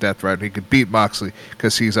kick out the Death Rider. He can beat Moxley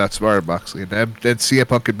because he's outsmarted Moxley. And then CM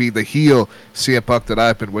Punk could be the heel CM Punk that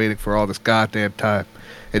I've been waiting for all this goddamn time.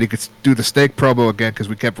 And he could do the Snake promo again because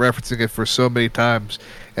we kept referencing it for so many times.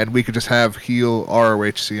 And we could just have heel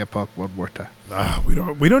ROH CM Punk one more time.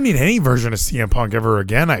 We don't need any version of CM Punk ever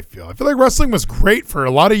again, I feel like wrestling was great for a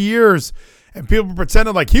lot of years, and people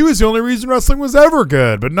pretended like he was the only reason wrestling was ever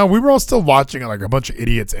good. But no, we were all still watching it like a bunch of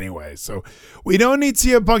idiots anyway. So we don't need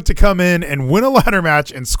CM Punk to come in and win a ladder match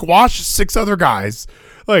and squash 6 other guys.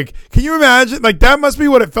 Like, can you imagine? Like, that must be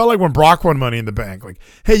what it felt like when Brock won Money in the Bank. Like,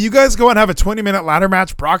 hey, you guys go and have a 20-minute ladder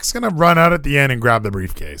match. Brock's going to run out at the end and grab the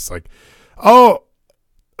briefcase. Like, oh,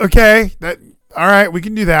 okay. All right, we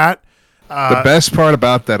can do that. The best part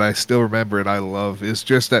about that, I still remember and I love, is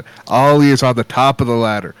just that Ali is on the top of the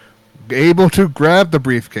ladder, able to grab the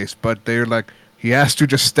briefcase, but they're like, he has to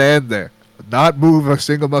just stand there, not move a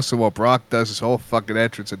single muscle while Brock does his whole fucking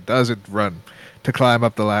entrance and doesn't run to climb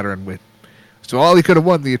up the ladder and win. So Ali could have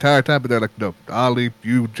won the entire time, but they're like, no, Ali,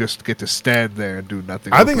 you just get to stand there and do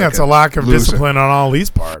nothing. I think that's a lack of discipline on Ali's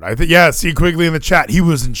part. I think, see Quigley in the chat, he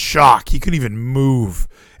was in shock. He couldn't even move.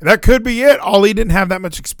 And that could be it. Ali didn't have that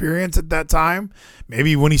much experience at that time.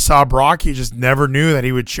 Maybe when he saw Brock, he just never knew that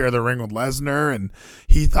he would share the ring with Lesnar, and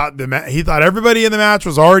he thought everybody in the match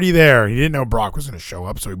was already there. He didn't know Brock was going to show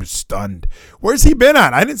up, so he was stunned. Where's he been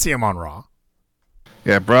at? I didn't see him on Raw.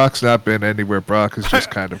 Yeah, Brock's not been anywhere. Brock is just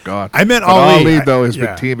kind of gone. I meant Ali. Ali, though, has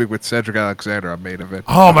been teaming with Cedric Alexander on main event.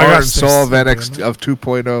 Oh, my gosh. Soul of NXT of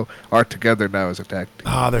 2.0 are together now as a tag team.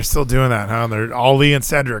 Oh, they're still doing that, huh? They're Ali and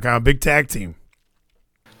Cedric, huh? Big tag team.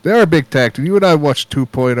 They're a big tag team. You and I watched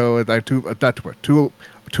 2.0 and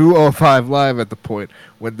 205 Live at the point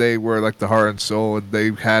when they were like the Heart and Soul, and they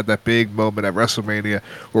had that big moment at WrestleMania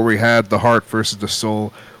where we had the Heart versus the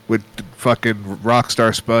Soul with fucking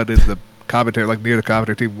Rockstar Spud in the commentator, like near the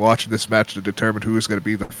commentator team, watching this match to determine who is going to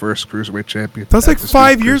be the first cruiserweight champion. That was like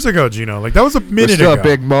 5 years ago, Gino. Like that was a minute still ago. A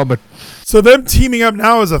big moment. So them teaming up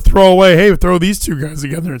now is a throwaway. Hey, throw these two guys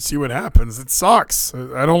together and see what happens. It sucks.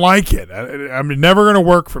 I don't like it. I'm never going to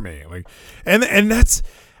work for me. Like, and that's.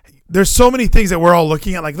 There's so many things that we're all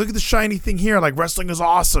looking at. Like, look at the shiny thing here. Like, wrestling is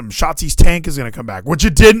awesome. Shotzi's Tank is going to come back, which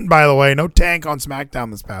it didn't, by the way. No Tank on SmackDown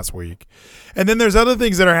this past week. And then there's other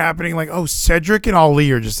things that are happening, like, oh, Cedric and Ali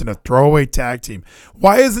are just in a throwaway tag team.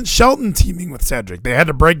 Why isn't Shelton teaming with Cedric? They had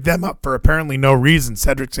to break them up for apparently no reason.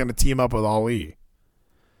 Cedric's going to team up with Ali.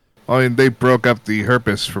 I mean, they broke up the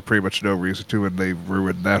Herpes for pretty much no reason, too, and they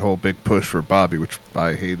ruined that whole big push for Bobby, which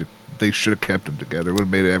I hated. They should have kept them together. It would have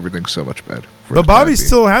made everything so much better. But Bobby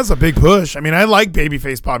still has a big push. I mean, I like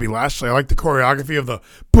babyface Bobby Lashley. I like the choreography of the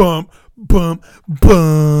bump, bump,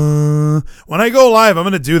 bump. When I go live, I'm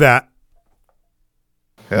going to do that.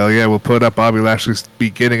 Hell yeah, we'll put up Bobby Lashley's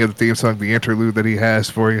beginning of the theme song, the interlude that he has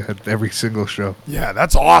for you at every single show. Yeah,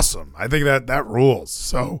 that's awesome. I think that rules.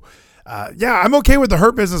 So, yeah, I'm okay with the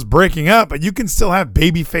Hurt Business breaking up, but you can still have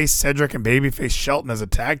babyface Cedric and babyface Shelton as a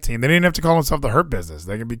tag team. They didn't have to call themselves the Hurt Business.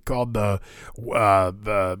 They can be called the Flying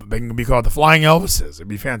Elvises. It'd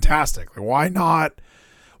be fantastic. Like, why not?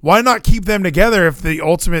 Why not keep them together if the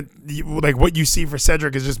ultimate, like what you see for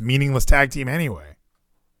Cedric, is just meaningless tag team anyway?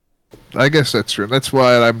 I guess that's true. That's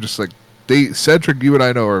why I'm just like, Cedric, you and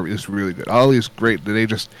I know, is really good. Ollie's great. They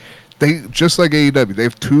just like AEW. They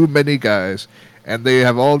have too many guys. And they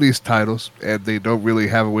have all these titles, and they don't really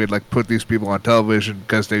have a way to like put these people on television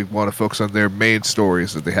because they want to focus on their main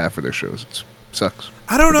stories that they have for their shows. It sucks.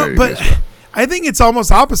 I don't know, but I think it's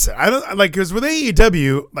almost opposite. I don't like, because with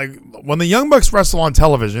AEW, like when the Young Bucks wrestle on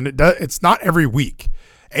television, it's not every week.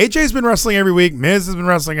 AJ's been wrestling every week. Miz has been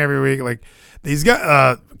wrestling every week. Like these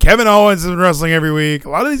guys, Kevin Owens has been wrestling every week. A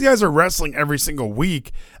lot of these guys are wrestling every single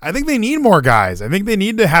week. I think they need more guys. I think they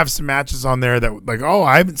need to have some matches on there that, like, oh,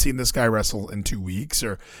 I haven't seen this guy wrestle in 2 weeks,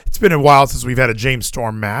 or it's been a while since we've had a James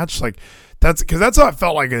Storm match. Like, that's how it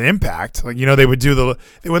felt like an Impact. Like, you know, they would do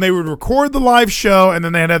when they would record the live show and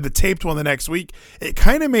then they'd have the taped one the next week. It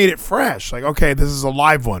kind of made it fresh. Like, okay, this is a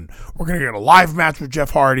live one. We're gonna get a live match with Jeff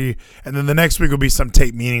Hardy, and then the next week will be some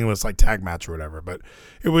tape meaningless like tag match or whatever. But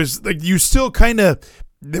it was like you still kind of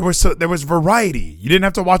there was variety. You didn't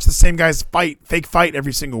have to watch the same guys fake fight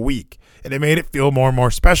every single week, and it made it feel more and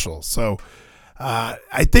more special. So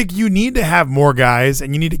I think you need to have more guys,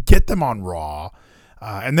 and you need to get them on Raw.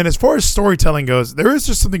 And then as far as storytelling goes, there is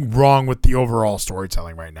just something wrong with the overall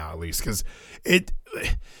storytelling right now, at least, because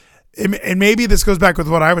and maybe this goes back with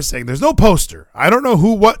what I was saying. There's no poster. I don't know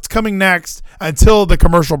what's coming next until the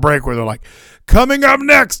commercial break where they're like, coming up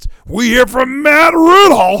next, we hear from Matt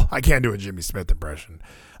Riddle. I can't do a Jimmy Smith impression.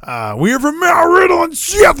 We hear from Matt Riddle and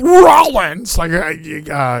Seth Rollins. Like,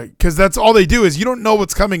 because that's all they do is you don't know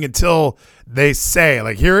what's coming until they say,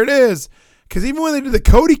 like, here it is. Because even when they did the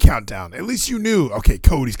Cody countdown, at least you knew, okay,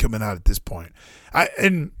 Cody's coming out at this point.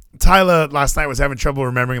 And Tyler last night was having trouble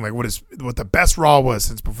remembering like what the best Raw was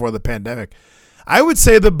since before the pandemic. I would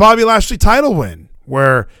say the Bobby Lashley title win,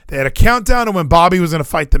 where they had a countdown and when Bobby was going to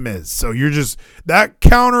fight The Miz. So that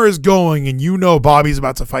counter is going and you know Bobby's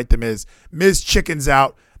about to fight The Miz. Miz chickens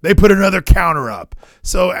out. They put another counter up.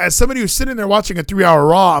 So as somebody who's sitting there watching a 3-hour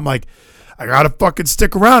Raw, I'm like, I got to fucking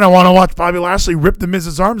stick around. I want to watch Bobby Lashley rip The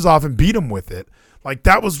Miz's arms off and beat him with it. Like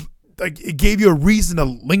that was like, it gave you a reason to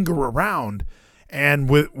linger around. And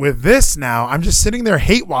with this now, I'm just sitting there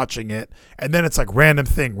hate watching it. And then it's like random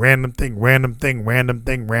thing, random thing, random thing, random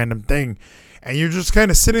thing, random thing. And you're just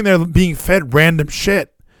kind of sitting there being fed random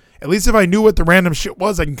shit. At least if I knew what the random shit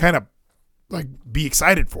was, I can kind of like be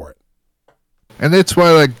excited for it. And that's why,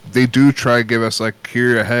 like, they do try to give us, like,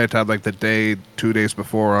 here ahead of time, like, the day, 2 days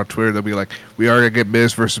before on Twitter, they'll be like, we are going to get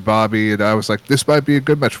Miz versus Bobby. And I was like, this might be a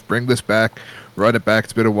good match. Bring this back. Run it back.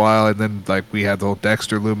 It's been a while. And then, like, we had the whole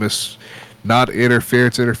Dexter Loomis not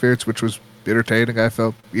interference, which was entertaining, I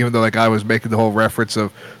felt. Even though, like, I was making the whole reference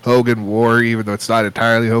of Hogan War, even though it's not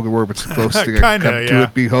entirely Hogan War, but it's the closest thing I can come to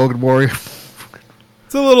it be Hogan Warrior.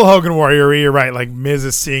 It's a little Hogan Warrior. You're right. Like, Miz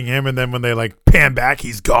is seeing him, and then when they, like, pan back,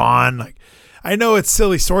 he's gone. Like, I know it's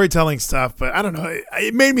silly storytelling stuff, but I don't know.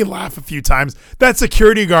 It made me laugh a few times. That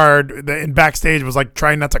security guard in backstage was like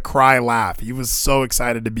trying not to cry laugh. He was so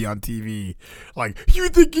excited to be on TV. Like,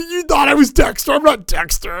 you thought I was Dexter? I'm not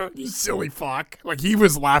Dexter, you silly fuck. Like, he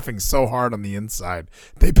was laughing so hard on the inside.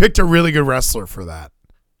 They picked a really good wrestler for that.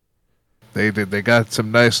 They got some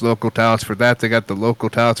nice local talents for that. They got the local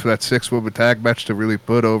talents for that 6-woman tag match to really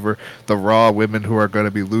put over the Raw women who are going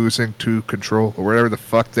to be losing to Control or whatever the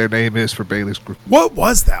fuck their name is for Bayley's group. What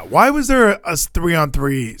was that? Why was there a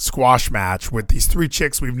 3-on-3 squash match with these 3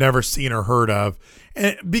 chicks we've never seen or heard of?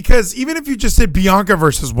 And because even if you just did Bianca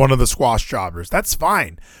versus one of the squash jobbers, that's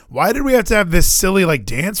fine. Why did we have to have this silly like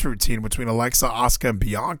dance routine between Alexa, Asuka, and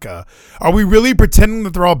Bianca? Are we really pretending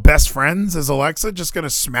that they're all best friends? Is Alexa just going to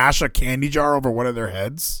smash a candy jar over one of their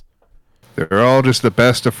heads? They're all just the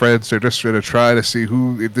best of friends. They're just going to try to see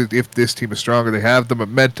if this team is stronger. They have the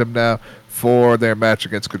momentum now for their match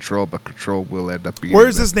against Control, but Control will end up being.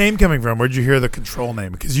 Where's this name coming from? Where'd you hear the Control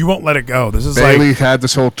name? Because you won't let it go. This is Bayley had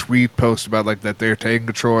this whole tweet post about like that they're taking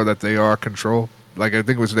control or that they are Control. Like I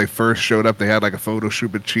think it was when they first showed up, they had like a photo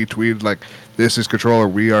shoot, and she tweeted like, "This is Control" or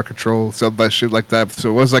 "We are Control," something like shit like that. So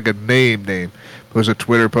it was like a name. It was a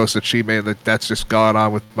Twitter post that she made. That's just gone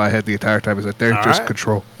on with my head the entire time. Is that they're all just right.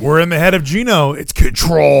 Control. We're in the head of Gino. It's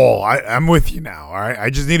Control. I'm with you now. All right. I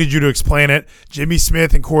just needed you to explain it. Jimmy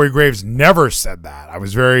Smith and Corey Graves never said that. I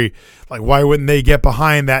was very like, why wouldn't they get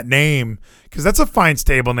behind that name? Because that's a fine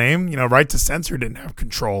stable name. You know, Right to Censor didn't have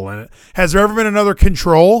Control in it. Has there ever been another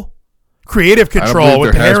Control? Creative Control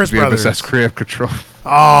with the Harris brothers. That's Creative Control.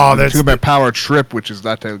 Oh, that's too bad. Power Trip, which is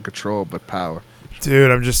not technically Control, but Power.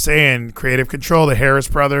 Dude, I'm just saying, Creative Control, the Harris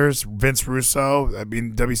brothers, Vince Russo. I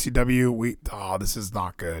mean, WCW. This is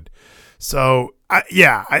not good. So,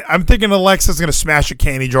 I'm thinking Alexa's going to smash a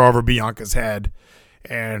candy jar over Bianca's head,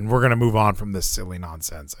 and we're going to move on from this silly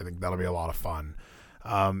nonsense. I think that'll be a lot of fun.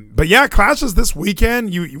 But yeah, Clash is this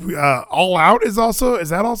weekend. All Out is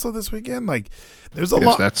that also this weekend? Like, there's a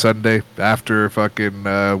lot. That Sunday after fucking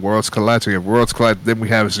Worlds Collide. So we have Worlds Collide, then we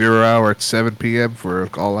have 0 Hour at 7 p.m. for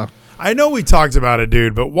All Out. I know we talked about it,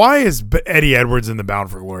 dude, but why is Eddie Edwards in the Bound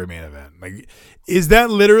for Glory main event? Like, is that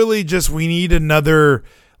literally just we need another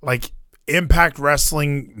like Impact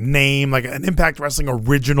Wrestling name, like an Impact Wrestling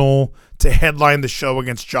original to headline the show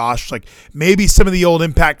against Josh? Like maybe some of the old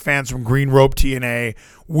Impact fans from Green Rope TNA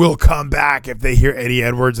will come back if they hear Eddie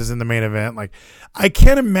Edwards is in the main event. Like I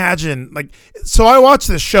can't imagine. Like, so I watch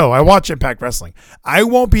this show. I watch Impact Wrestling. I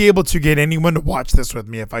won't be able to get anyone to watch this with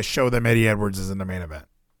me if I show them Eddie Edwards is in the main event.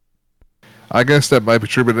 I guess that might be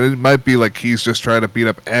true, but it might be like he's just trying to beat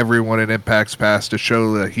up everyone in Impact's past to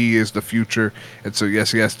show that he is the future. And so,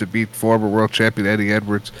 yes, he has to beat former world champion Eddie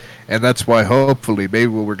Edwards. And that's why, hopefully, maybe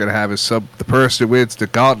what we're going to have is the person who wins the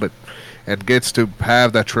gauntlet and gets to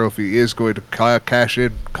have that trophy is going to cash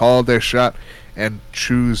in, call their shot, and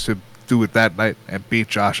choose to do it that night and beat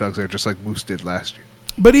Josh Alexander just like Moose did last year.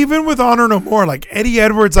 But even with Honor No More, like Eddie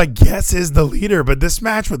Edwards, I guess, is the leader. But this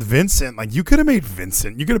match with Vincent, like you could have made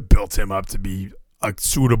Vincent, you could have built him up to be a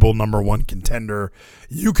suitable number one contender.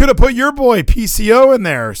 You could have put your boy PCO in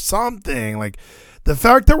there, something. Like the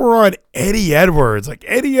fact that we're on Eddie Edwards, like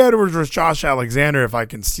Eddie Edwards versus Josh Alexander, if I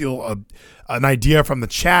can steal an idea from the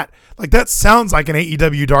chat, like that sounds like an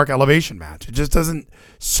AEW Dark Elevation match. It just doesn't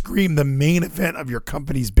scream the main event of your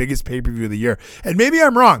company's biggest pay-per-view of the year. And maybe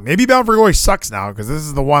I'm wrong. Maybe Bound for Glory sucks now because this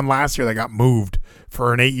is the one last year that got moved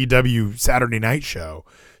for an AEW Saturday night show.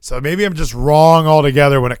 So maybe I'm just wrong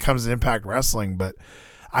altogether when it comes to Impact Wrestling. But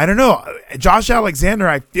I don't know. Josh Alexander,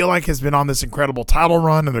 I feel like, has been on this incredible title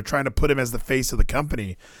run, and they're trying to put him as the face of the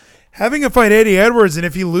company. Having a fight Eddie Edwards, and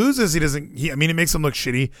if he loses, it makes him look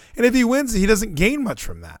shitty. And if he wins, he doesn't gain much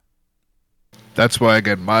from that. That's why,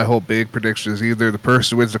 again, my whole big prediction is either the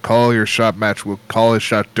person who wins the call your shot match will call his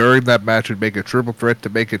shot during that match and make a triple threat to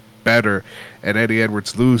make it better, and Eddie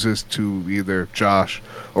Edwards loses to either Josh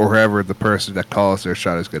or whoever the person that calls their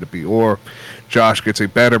shot is going to be. Or Josh gets a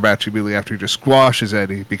better match immediately after he just squashes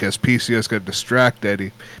Eddie because PCO is going to distract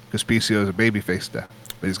Eddie because PCO is a babyface now.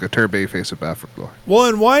 But he's going to turn babyface at Bound for Glory. Well,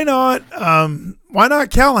 and why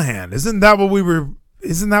not Callahan? Isn't that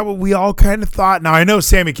what we all kind of thought? Now, I know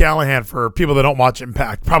Sami Callihan, for people that don't watch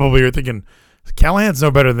Impact, probably are thinking, Callahan's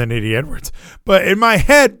no better than Eddie Edwards. But in my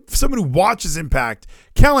head, someone who watches Impact,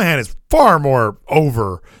 Callahan is far more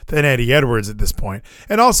over than Eddie Edwards at this point.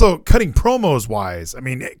 And also, cutting promos wise, I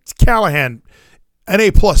mean, Callahan, an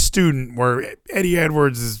A+ student, where Eddie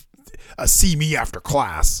Edwards is a see me after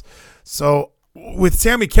class. So with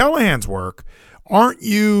Sami Callahan's work, aren't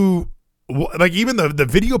you... like even the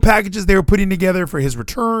video packages they were putting together for his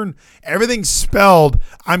return, everything spelled,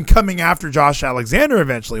 I'm coming after Josh Alexander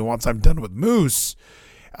eventually once I'm done with Moose.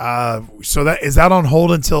 So is that on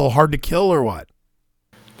hold until Hard to Kill or what?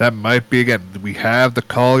 That might be, again, we have the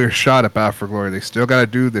call your shot at Bound for Glory. They still got to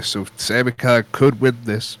do this. So Sami Callihan could win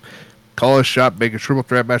this, call a shot, make a triple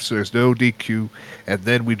threat match so there's no DQ, and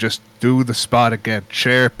then we just do the spot again.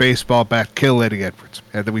 Chair, baseball bat, kill Eddie Edwards.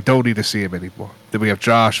 And then we don't need to see him anymore. Then we have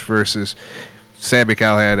Josh versus Sami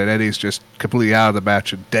Callihan, and Eddie's just completely out of the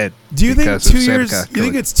match and dead. Do you think 2 years? You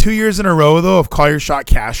think it's 2 years in a row though of call your shot,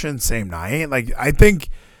 cash in same night? Like I think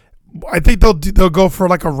they'll go for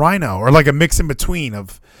like a Rhino or like a mix in between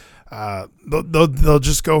of. They'll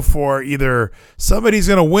just go for either somebody's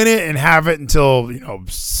gonna win it and have it until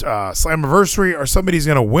Slammiversary, or somebody's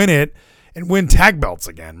gonna win it and win tag belts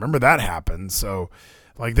again. Remember that happened. So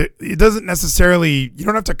like it doesn't necessarily, you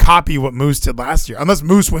don't have to copy what Moose did last year unless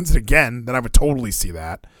Moose wins it again. Then I would totally see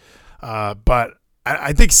that. But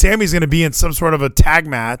I think Sammy's gonna be in some sort of a tag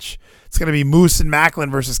match. It's gonna be Moose and Macklin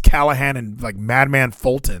versus Callihan and like Madman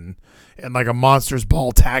Fulton in like a Monsters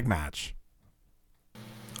Ball tag match.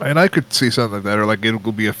 And I could see something like that, or like it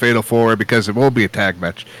will be a fatal four because it won't be a tag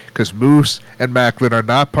match because Moose and Macklin are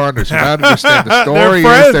not partners. You don't understand the story.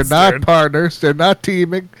 They're not partners. They're not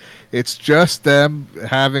teaming. It's just them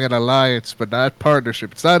having an alliance, but not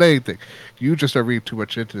partnership. It's not anything. You just are reading too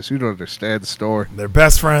much into this. You don't understand the story. They're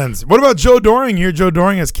best friends. What about Joe Doring here? Joe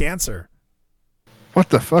Doring has cancer. What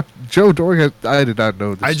the fuck? Joe Doring has... I did not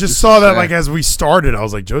know this. I just saw that like as we started. I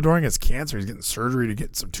was like, Joe Doring has cancer. He's getting surgery to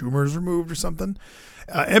get some tumors removed or something.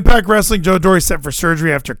 Impact Wrestling, Joe Doring set for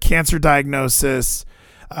surgery after cancer diagnosis.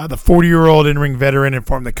 The 40-year-old in-ring veteran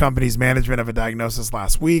informed the company's management of a diagnosis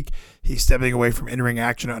last week. He's stepping away from in-ring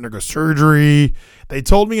action to undergo surgery. They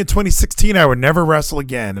told me in 2016 I would never wrestle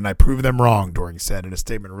again, and I proved them wrong, Doring said in a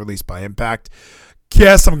statement released by Impact.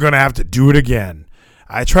 Guess I'm going to have to do it again.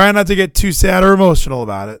 I try not to get too sad or emotional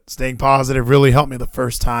about it. Staying positive really helped me the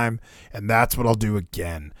first time, and that's what I'll do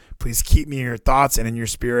again. Please keep me in your thoughts and in your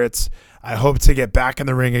spirits. I hope to get back in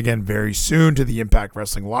the ring again very soon to the Impact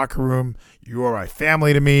Wrestling locker room. You are my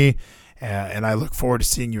family to me, and I look forward to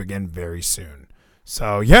seeing you again very soon.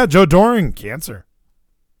 So, yeah, Joe Doring, cancer.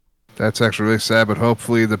 That's actually really sad, but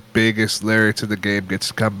hopefully the biggest lariat in the game gets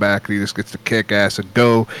to come back and he just gets to kick ass and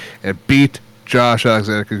go and beat Josh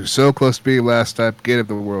Alexander, because he was so close to being last time. Get him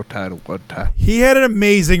the world title one time. He had an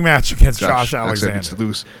amazing match against Josh Alexander. Needs to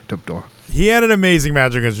lose to Doring. He had an amazing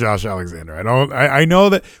match against Josh Alexander. I know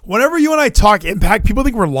that whenever you and I talk Impact, people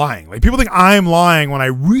think we're lying. Like people think I'm lying when I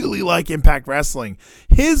really like Impact Wrestling.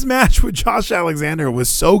 His match with Josh Alexander was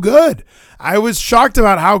so good. I was shocked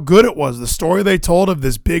about how good it was. The story they told of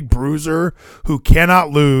this big bruiser who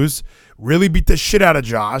cannot lose really beat the shit out of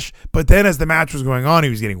Josh. But then as the match was going on, he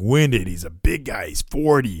was getting winded. He's a big guy. He's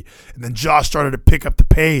 40. And then Josh started to pick up the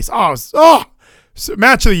pace. So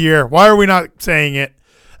match of the year. Why are we not saying it?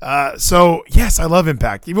 So yes, I love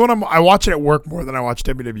Impact. Even when I watch it at work more than I watch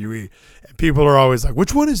WWE, and people are always like,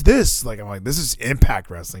 "Which one is this?" Like I'm like, "This is Impact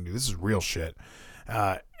Wrestling, dude. This is real shit."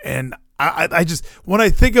 And I just when I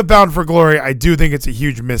think of Bound for Glory, I do think it's a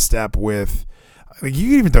huge misstep with. Like you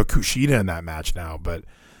can even throw Kushida in that match now, but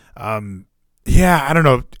yeah, I don't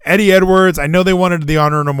know. Eddie Edwards. I know they wanted the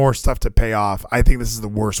Honor No More stuff to pay off. I think this is the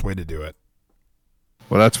worst way to do it.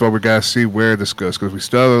 Well, that's why we got to see where this goes, because we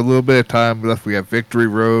still have a little bit of time left. We have Victory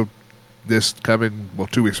Road this coming,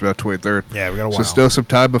 2 weeks from now, 23rd. Yeah, we got a while. So still some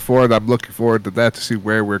time before it. I'm looking forward to that to see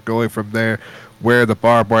where we're going from there, where the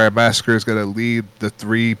Barbed Wire Massacre is going to lead the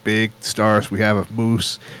three big stars we have of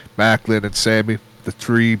Moose, Macklin, and Sammy. The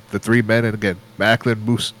three men, and again, Macklin,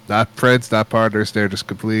 Moose, not friends, not partners. They're just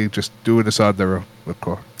completely just doing this on their own. Of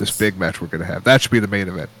course, this big match we're going to have. That should be the main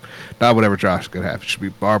event, not whatever Josh is going to have. It should be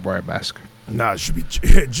Barbed Wire Massacre. No, it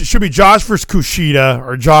should be Josh versus Kushida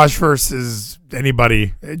or Josh versus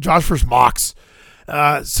anybody. Josh versus Mox.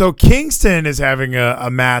 So Kingston is having a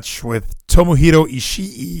match with Tomohiro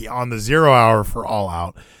Ishii on the 0 hour for All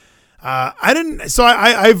Out.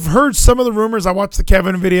 I've heard some of the rumors. I watched the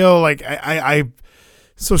Kevin video. Like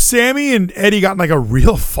so Sammy and Eddie got in like a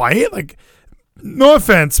real fight. Like, no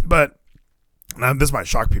offense, but now this might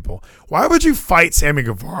shock people. Why would you fight Sammy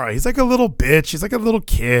Guevara? He's like a little bitch. He's like a little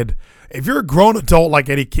kid. If you're a grown adult like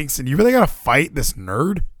Eddie Kingston, you really got to fight this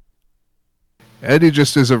nerd? Eddie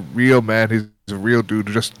just is a real man. He's a real dude.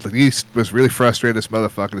 He was really frustrated, this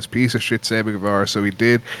motherfucker, this piece of shit Sammy Guevara. So he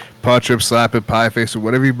did punch him, slap him, pie face, or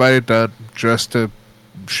whatever he might have done just to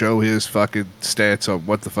show his fucking stance on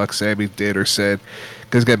what the fuck Sammy did or said.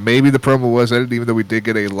 Because again, maybe the promo was edited, even though we did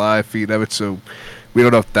get a live feed of it. So we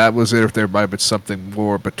don't know if that was it or if there might have been something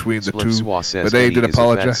more between the two. But they did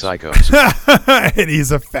apologize. And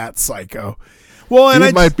he's a fat psycho. Well, and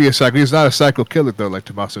he might be a psycho. He's not a psycho killer though, like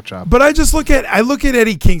Tommaso Ciampa. But I look at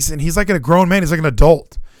Eddie Kingston. He's like a grown man. He's like an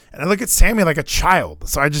adult, and I look at Sammy like a child.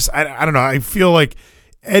 So I don't know. I feel like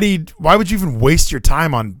Eddie. Why would you even waste your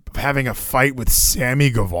time on having a fight with Sammy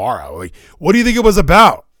Guevara? Like, what do you think it was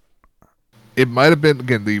about? It might have been,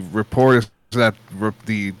 again, the report is that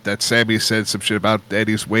that Sammy said some shit about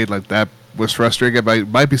Eddie's weight like that was frustrating. It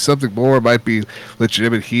might be something more. It might be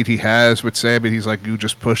legitimate heat he has with Sammy. He's like, you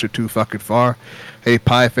just push it too fucking far. Hey,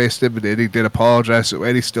 Pie faced him, and Eddie did apologize. So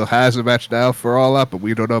Eddie still has a match now for All Out, but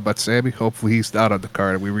we don't know about Sammy. Hopefully he's not on the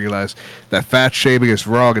card, and we realize that fat shaming is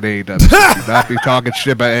wrong in AEW. So do not be talking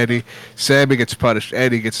shit about Eddie. Sammy gets punished.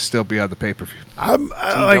 Eddie gets to still be on the pay-per-view.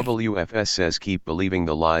 TWFS says keep believing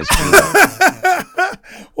the lies.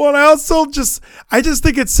 Well, I just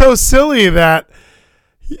think it's so silly that,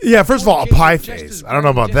 yeah, first of all, a pie face. I don't know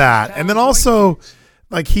about that. And then also,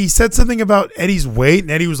 like, he said something about Eddie's weight,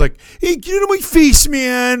 and Eddie was like, hey, get out of my face,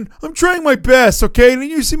 man. I'm trying my best, okay? Didn't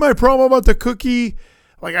you see my promo about the cookie?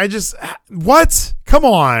 Like, what? Come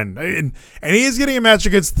on. And he is getting a match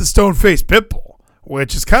against the stone-faced Pitbull,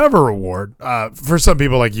 which is kind of a reward for some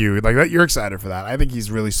people like you. Like that, you're excited for that. I think he's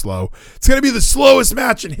really slow. It's going to be the slowest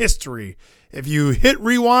match in history. If you hit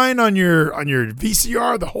rewind on your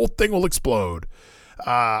VCR, the whole thing will explode.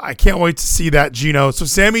 I can't wait to see that, Gino. So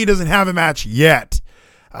Sammy doesn't have a match yet.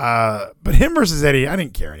 But him versus Eddie, I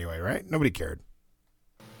didn't care anyway, right? Nobody cared.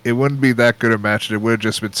 It wouldn't be that good a match. It would have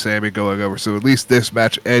just been Sammy going over. So at least this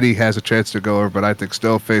match, Eddie has a chance to go over. But I think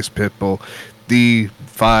Stoneface Pitbull, the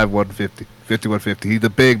 5'150", 5150, he's the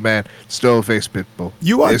big man. Stoneface Pitbull.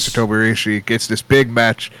 You watch Tomoishi gets this big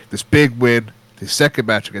match, this big win, his second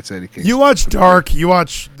match against Eddie Kingston. You watch Dark. You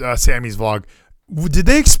watch Sammy's vlog. Did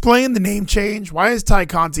they explain the name change? Why is Ty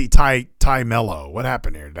Conti Ty Mello? What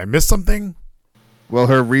happened here? Did I miss something? Well,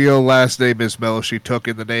 her real last name is Mello. She took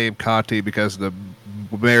in the name Conti because of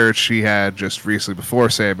the marriage she had just recently before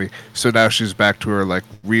Sammy. So now she's back to her like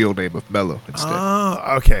real name of Mello instead.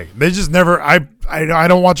 Oh, okay. They just never. I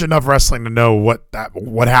don't watch enough wrestling to know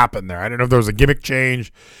what happened there. I don't know if there was a gimmick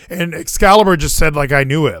change. And Excalibur just said like I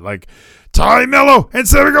knew it. Like Ty Mello and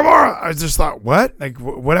Sammy Guevara. I just thought, what? Like,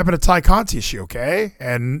 what happened to Ty Conti? Is she okay?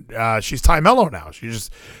 And she's Ty Mello now. She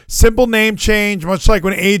just simple name change, much like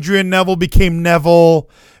when Adrian Neville became Neville.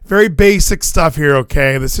 Very basic stuff here,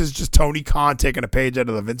 okay? This is just Tony Khan taking a page out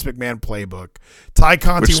of the Vince McMahon playbook. Ty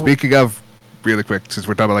Conti. Which, speaking of, really quick, since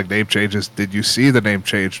we're talking about like name changes, did you see the name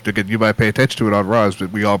change? Again, you might pay attention to it on Raw,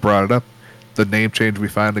 but we all brought it up. The name change we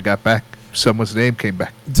finally got back. Someone's name came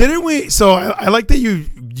back. Didn't we? So I like that you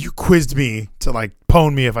quizzed me to like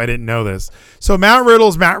pwn me if I didn't know this. So Matt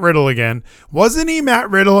Riddle's Matt Riddle again. Wasn't he Matt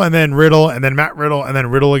Riddle and then Riddle and then Matt Riddle and then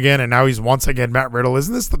Riddle again? And now he's once again Matt Riddle.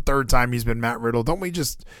 Isn't this the third time he's been Matt Riddle? Do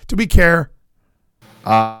we care?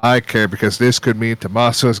 I care because this could mean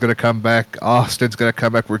Tommaso is going to come back. Austin's going to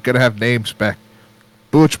come back. We're going to have names back.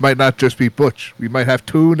 Butch might not just be Butch. We might have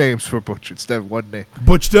two names for Butch instead of one name.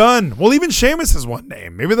 Butch Dunn. Well, even Sheamus has one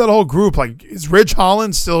name. Maybe that whole group, like, is Ridge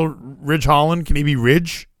Holland still Ridge Holland? Can he be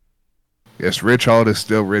Ridge? Yes, Ridge Holland is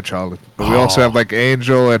still Ridge Holland. But we also have, like,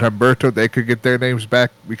 Angel and Humberto. They could get their names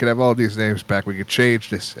back. We could have all these names back. We could change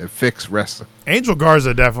this and fix wrestling. Angel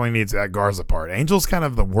Garza definitely needs that Garza part. Angel's kind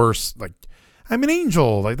of the worst. Like, I'm an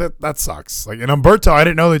Angel. Like, that sucks. Like, in Humberto, I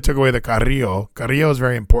didn't know they took away the Carrillo. Carrillo is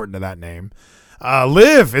very important to that name.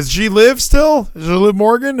 Liv. Is she Liv still? Is it Liv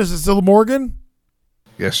Morgan? Is it still Morgan?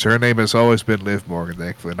 Yes, her name has always been Liv Morgan,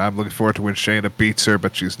 thankfully. And I'm looking forward to when Shayna beats her,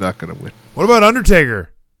 but she's not going to win. What about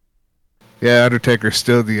Undertaker? Yeah, Undertaker's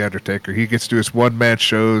still the Undertaker. He gets to his one-man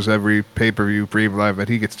shows every pay-per-view, Premium Live, and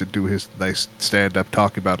he gets to do his nice stand-up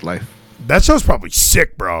talking about life. That show's probably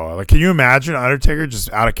sick, bro. Like, can you imagine Undertaker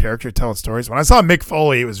just out of character telling stories? When I saw Mick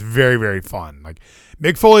Foley, it was very, very fun. Like,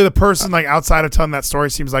 Mick Foley, the person, like, outside of telling that story,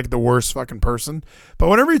 seems like the worst fucking person. But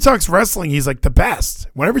whenever he talks wrestling, he's, like, the best.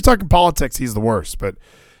 Whenever he's talking politics, he's the worst. But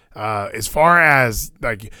as far as,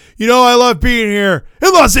 like, I love being here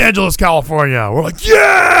in Los Angeles, California. We're like,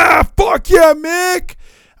 yeah, fuck yeah, Mick.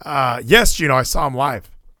 Yes, I saw him live.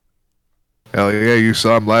 Hell yeah, you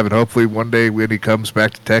saw him live, and hopefully one day when he comes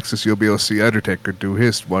back to Texas, you'll be able to see Undertaker do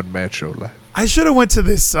his one-man show live. I should have went to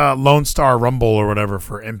this Lone Star Rumble or whatever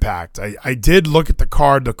for Impact. I did look at the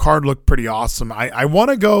card. The card looked pretty awesome. I want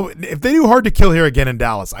to go. If they do Hard to Kill here again in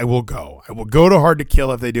Dallas, I will go. I will go to Hard to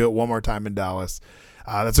Kill if they do it one more time in Dallas.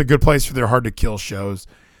 That's a good place for their Hard to Kill shows.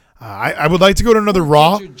 I would like to go to another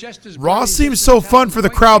Raw. Raw seems so fun for the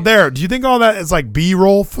crowd there. Do you think all that is like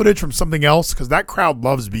B-roll footage from something else? Because that crowd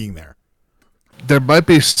loves being there. There might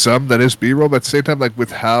be some that is B-roll, but at the same time, like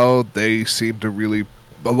with how they seem to really,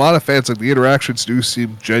 a lot of fans, like the interactions do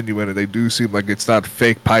seem genuine, and they do seem like it's not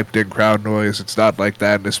fake piped-in crowd noise. It's not like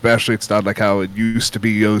that, and especially it's not like how it used to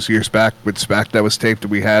be those years back when SmackDown was taped and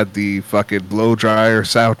we had the fucking blow dryer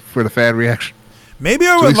sound for the fan reaction. Maybe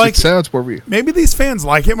I would like. It sounds more real. Maybe these fans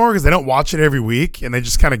like it more because they don't watch it every week, and they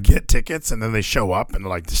just kind of get tickets, and then they show up, and they're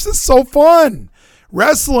like, "This is so fun."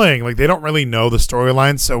 wrestling. Like, they don't really know the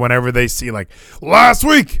storyline. So whenever they see, like, last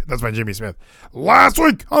week, that's by Jimmy Smith, last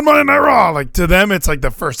week on Monday Night Raw, like, to them, it's like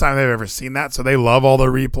the first time they've ever seen that. So they love all the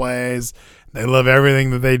replays. They love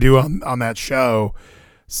everything that they do on that show.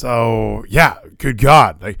 So, yeah, good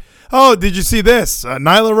God. Like, oh, did you see this?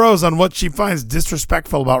 Nyla Rose on what she finds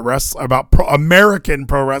disrespectful about American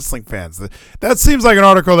pro wrestling fans. That seems like an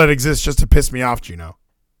article that exists just to piss me off, Gino.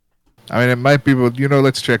 I mean, it might be, but,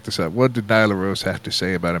 let's check this out. What did Nyla Rose have to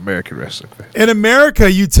say about American wrestling fans? In America,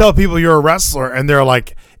 you tell people you're a wrestler, and they're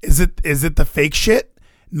like, is it the fake shit?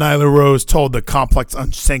 Nyla Rose told the Complex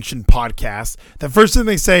Unsanctioned podcast. The first thing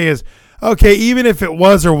they say is, okay, even if it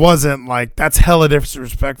was or wasn't, like, that's hella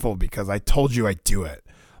disrespectful because I told you I'd do it.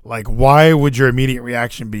 Like, why would your immediate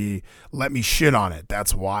reaction be, let me shit on it?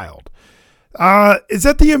 That's wild. Is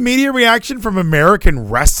that the immediate reaction from American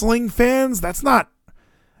wrestling fans? That's not.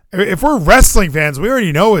 If we're wrestling fans, we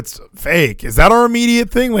already know it's fake. Is that our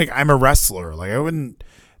immediate thing? Like, I'm a wrestler. Like,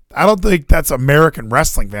 I don't think that's American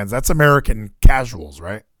wrestling fans. That's American casuals,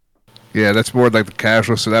 right? Yeah, that's more like the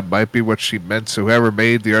casual, so that might be what she meant. So whoever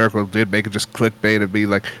made the article did make it just clickbait and be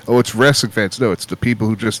like, oh, it's wrestling fans. No, it's the people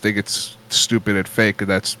who just think it's stupid and fake, and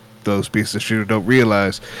that's those pieces of shit who don't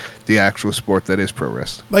realize the actual sport that is pro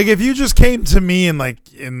wrestling. Like, if you just came to me and,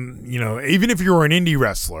 like, even if you were an indie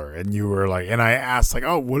wrestler and you were like, and I asked, like,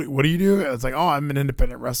 oh, what do you do? It's like, oh, I'm an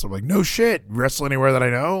independent wrestler. Like, no shit, wrestle anywhere that I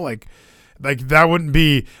know. Like that wouldn't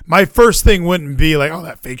be my first thing. Wouldn't be like, oh,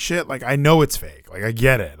 that fake shit. Like, I know it's fake. Like, I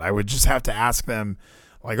get it. I would just have to ask them,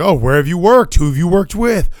 like, oh, where have you worked? Who have you worked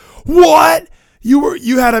with? What?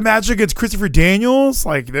 You had a match against Christopher Daniels?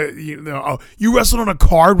 Like, you wrestled on a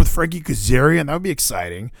card with Frankie Kazarian? That would be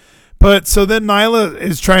exciting. But so then Nyla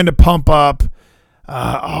is trying to pump up.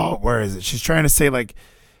 Where is it? She's trying to say, like,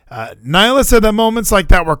 Nyla said that moments like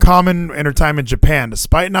that were common in her time in Japan.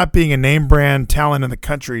 Despite not being a name brand talent in the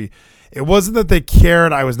country, it wasn't that they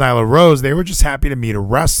cared I was Nyla Rose. They were just happy to meet a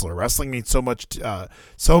wrestler. Wrestling means so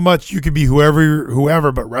much. You could be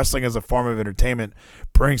whoever, but wrestling as a form of entertainment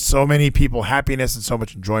brings so many people happiness and so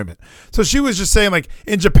much enjoyment. So she was just saying, like,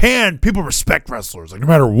 in Japan, people respect wrestlers, like, no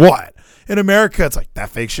matter what. In America, it's like, that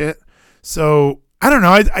fake shit. So I don't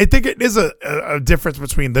know. I think it is a difference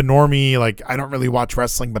between the normie, like, I don't really watch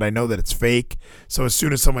wrestling, but I know that it's fake. So as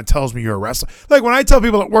soon as someone tells me you're a wrestler, like, when I tell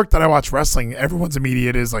people at work that I watch wrestling, everyone's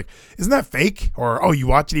immediate is like, isn't that fake? Or, oh, you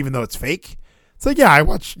watch it even though it's fake? It's like, yeah, I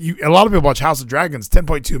watch. A lot of people watch House of Dragons,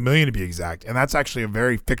 10.2 million to be exact, and that's actually a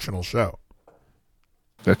very fictional show.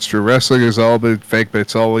 That's true. Wrestling has all been fake, but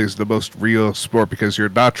it's always the most real sport because you're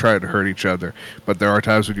not trying to hurt each other. But there are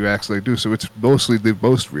times when you actually do, so it's mostly the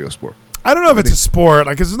most real sport. I don't know if it's a sport,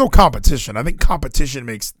 like, because there's no competition. I think competition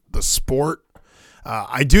makes the sport.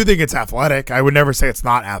 I do think it's athletic. I would never say it's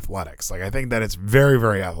not athletics. Like, I think that it's very,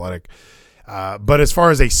 very athletic. But as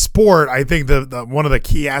far as a sport, I think the one of the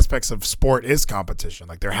key aspects of sport is competition.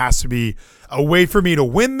 Like, there has to be a way for me to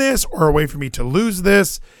win this or a way for me to lose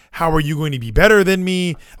this. How are you going to be better than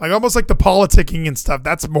me? Like, almost like the politicking and stuff.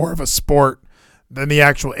 That's more of a sport than the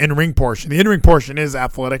actual in-ring portion. The in-ring portion is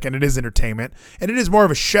athletic and it is entertainment and it is more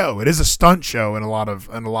of a show. It is a stunt show in a lot of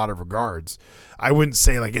regards. I wouldn't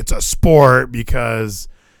say, like, it's a sport because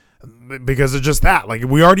of just that. Like,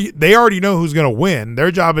 they already know who's going to win.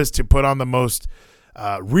 Their job is to put on the most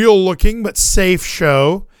real-looking but safe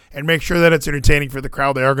show and make sure that it's entertaining for the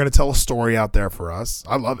crowd. They are going to tell a story out there for us.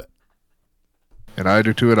 I love it. And I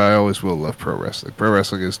do too, and I always will love pro wrestling. Pro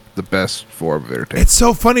wrestling is the best form of entertainment. It's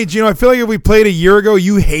so funny, Gino. I feel like if we played a year ago,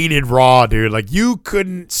 you hated Raw, dude. Like, you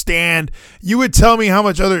couldn't stand. You would tell me how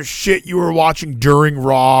much other shit you were watching during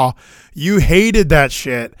Raw. You hated that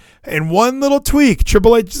shit. And one little tweak,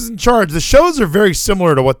 Triple H is in charge. The shows are very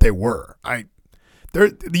similar to what they were.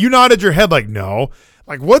 You nodded your head like, no.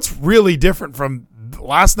 Like, what's really different from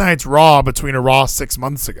last night's Raw between a Raw 6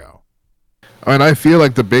 months ago? And I feel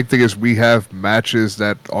like the big thing is we have matches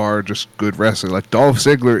that are just good wrestling. Like, Dolph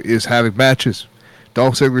Ziggler is having matches.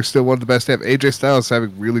 Dolph Ziggler is still one of the best to have. AJ Styles is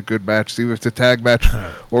having really good matches. Even if it's a tag match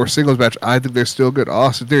or a singles match, I think they're still good.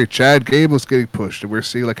 Austin Theory, Chad Gable is getting pushed. And we're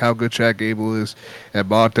seeing, like, how good Chad Gable is and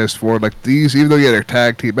Montez Ford. Like, these, even though, yeah, they're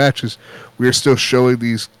tag team matches, we're still showing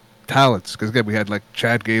these talents. Because, again, we had, like,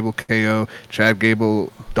 Chad Gable KO, Chad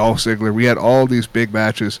Gable, Dolph Ziggler. We had all these big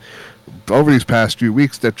matches over these past few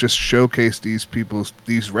weeks that just showcase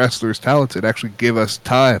these wrestlers' talents and actually give us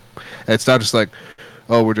time. And it's not just like,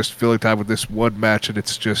 oh, we're just filling time with this one match and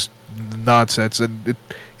it's just nonsense. And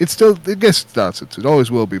it's still, I guess it's nonsense. It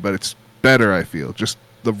always will be, but it's better, I feel. Just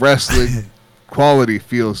the wrestling quality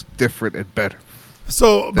feels different and better.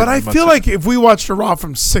 So, but I feel like if we watched a Raw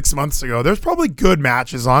from 6 months ago, there's probably good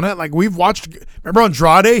matches on it. Like we've watched, remember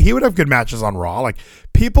Andrade? He would have good matches on Raw. Like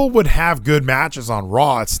people would have good matches on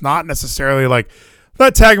Raw. It's not necessarily like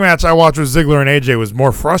that tag match I watched with Ziggler and AJ was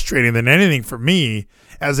more frustrating than anything for me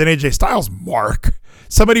as an AJ Styles mark.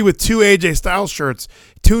 Somebody with 2 AJ Styles shirts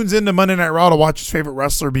tunes into Monday Night Raw to watch his favorite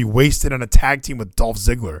wrestler be wasted in a tag team with Dolph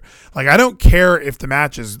Ziggler. Like, I don't care if the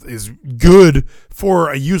match is good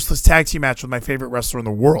for a useless tag team match with my favorite wrestler in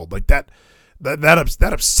the world. Like, that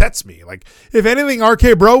upsets me. Like, if anything,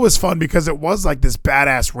 RK Bro was fun because it was like this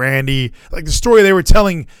badass Randy. Like, the story they were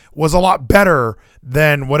telling was a lot better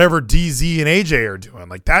than whatever DZ and AJ are doing.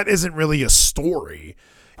 Like, that isn't really a story.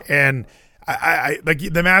 And I like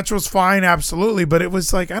the match was fine, absolutely, but it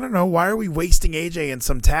was like, I don't know, why are we wasting AJ in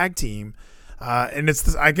some tag team? And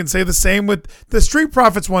I can say the same with the Street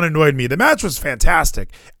Profits one. Annoyed me. The match was fantastic.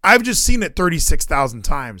 I've just seen it 36,000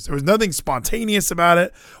 times. There was nothing spontaneous about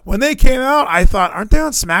it. When they came out, I thought, aren't they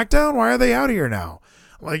on SmackDown? Why are they out here now?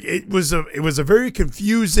 Like it was a very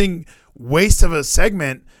confusing waste of a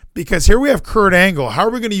segment. Because here we have Kurt Angle. How are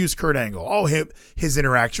we going to use Kurt Angle? Oh, his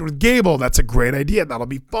interaction with Gable. That's a great idea. That'll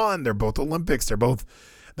be fun. They're both Olympics. They're both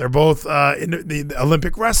in the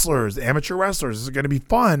Olympic wrestlers, amateur wrestlers. This is going to be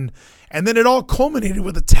fun. And then it all culminated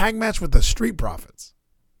with a tag match with the Street Profits.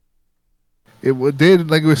 It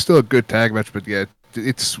was still a good tag match, but yeah,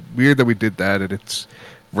 it's weird that we did that, and it's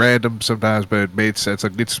random sometimes, but it made sense.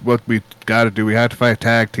 Like, it's what we got to do. We had to fight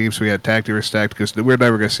tag teams, so we had tag team stacked because we're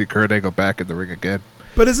never going to see Kurt Angle back in the ring again.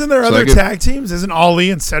 But isn't there other tag teams? Isn't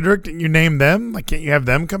Ali and Cedric? Didn't you name them? Like, can't you have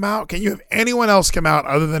them come out? Can't you have anyone else come out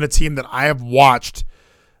other than a team that I have watched,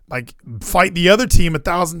 like, fight the other team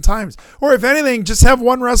 1,000 times? Or if anything, just have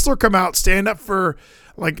one wrestler come out, stand up for,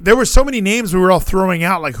 like, there were so many names we were all throwing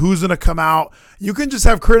out, like, who's going to come out? You can just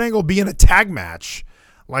have Kurt Angle be in a tag match.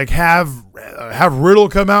 Like, have Riddle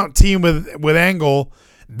come out and team with Angle.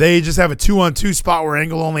 They just have a 2-on-2 spot where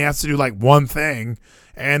Angle only has to do, like, one thing.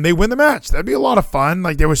 And they win the match. That'd be a lot of fun.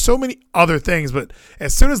 Like, there were so many other things, but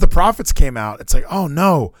as soon as the Profits came out, it's like, oh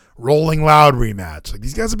no, Rolling Loud rematch. Like,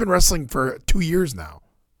 these guys have been wrestling for 2 years now.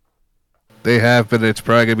 They have, but it's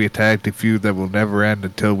probably going to be a tag team feud that will never end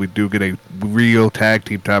until we do get a real tag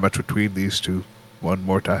team time match between these two one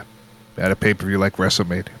more time at a pay-per-view like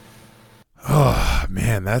WrestleMania. Oh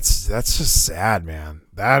man, that's just sad, man.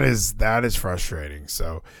 That is frustrating.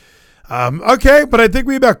 So. Okay, but I think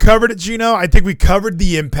we about covered it, Gino. I think we covered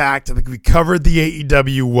the impact. I think we covered the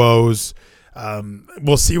AEW woes.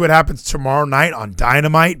 We'll see what happens tomorrow night on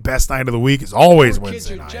Dynamite. Best night of the week is always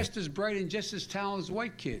Wednesday night. Kids are just as bright and just as talented as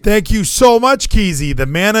white kids. Thank you so much, Keezy. The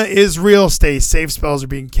mana is real. Stay safe. Spells are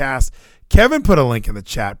being cast. Kevin put a link in the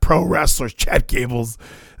chat. Pro Wrestlers, Chad Gable's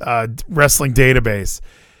wrestling database.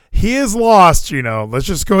 He is lost, Let's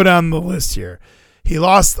just go down the list here. He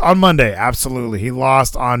lost on Monday, absolutely. He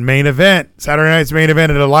lost on main event, Saturday night's main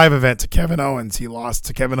event at a live event to Kevin Owens. He lost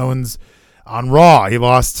to Kevin Owens on Raw. He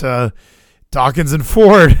lost to Dawkins and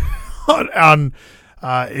Ford in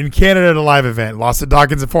Canada at a live event. Lost to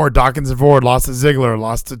Dawkins and Ford. Dawkins and Ford lost to Ziggler.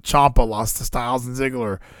 Lost to Ciampa. Lost to Styles and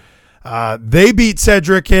Ziggler. They beat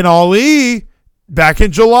Cedric and Ali back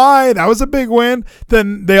in July. That was a big win.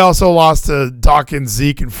 Then they also lost to Dawkins,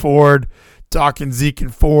 Zeke, and Ford. Dawkins, Zeke,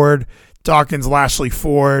 and Ford. Dawkins, Lashley,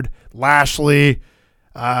 Ford, Lashley.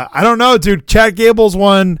 I don't know, dude. Chad Gable's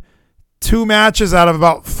won 2 matches out of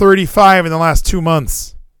about 35 in the last 2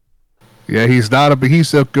 months. Yeah, he's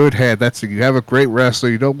a good hand. That's it. You have a great wrestler.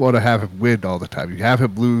 You don't want to have him win all the time. You have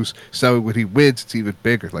him lose. So when he wins, it's even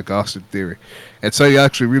bigger, like Austin Theory. And so you're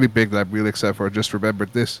actually really big that I'm really excited for. I just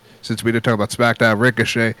remembered this since we didn't talk about SmackDown.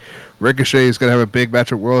 Ricochet. Ricochet is going to have a big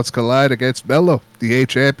match at Worlds Collide against Melo, the A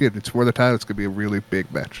champion. It's for the title. It's going to be a really big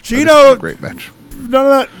match. Gino, great match. None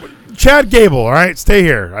of that. Chad Gable, all right? Stay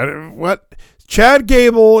here. What? Chad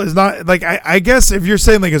Gable is not, like, I guess if you're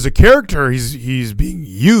saying, like, as a character, he's being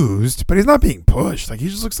used, but he's not being pushed. Like, he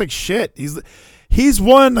just looks like shit. He's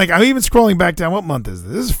won, like, I'm even scrolling back down. What month is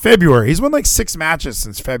this? This is February. He's won, like, 6 matches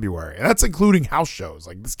since February. And that's including house shows.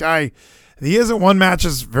 Like, this guy, he hasn't won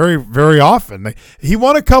matches very, very often. Like, he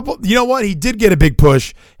won a couple. You know what? He did get a big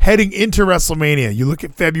push heading into WrestleMania. You look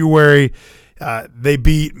at February, they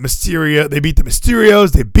beat Mysterio. They beat the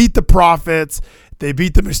Mysterios. They beat the Profits. They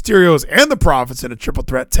beat the Mysterios and the Profits in a triple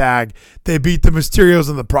threat tag. They beat the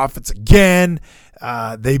Mysterios and the Profits again.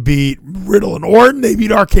 They beat Riddle and Orton. They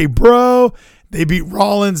beat RK Bro. They beat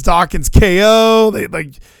Rollins, Dawkins, KO.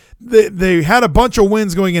 They had a bunch of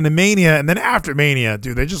wins going into Mania, and then after Mania,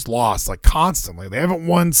 dude, they just lost like constantly. They haven't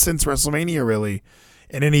won since WrestleMania really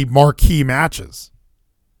in any marquee matches.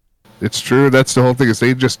 It's true. That's the whole thing, is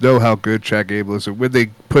they just know how good Chad Gable is. And when they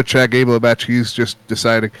put Chad Gable in a match, he's just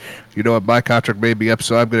deciding, you know what, my contract made me up,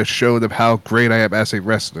 so I'm going to show them how great I am as a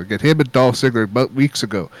wrestler. Get him and Dolph Ziggler about weeks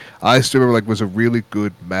ago. I still remember, was a really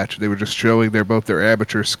good match. They were just showing both their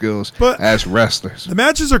amateur skills as wrestlers. The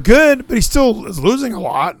matches are good, but he still is losing a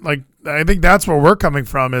lot. Like, I think that's where we're coming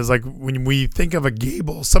from, is like when we think of a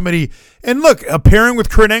Gable, somebody, and look, a pairing with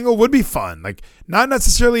Kurt Angle would be fun. Like, not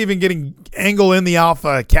necessarily even getting Angle in the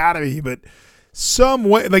Alpha Academy, but some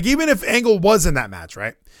way, like even if Angle was in that match,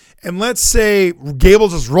 right? And let's say Gable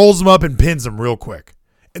just rolls him up and pins him real quick.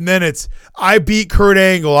 And then it's, I beat Kurt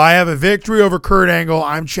Angle. I have a victory over Kurt Angle.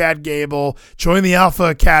 I'm Chad Gable. Join the Alpha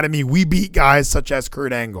Academy. We beat guys such as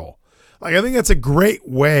Kurt Angle. Like, I think that's a great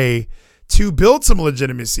way to build some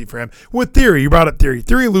legitimacy for him. With Theory, you brought up Theory.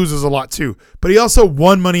 Theory loses a lot too, but he also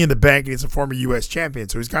won Money in the Bank and he's a former U.S. champion,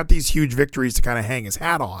 so he's got these huge victories to kind of hang his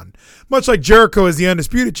hat on. Much like Jericho is the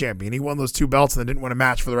undisputed champion. He won those 2 belts and then didn't win a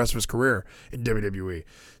match for the rest of his career in WWE.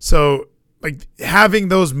 So, like, having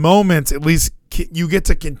those moments, at least you get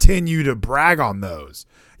to continue to brag on those.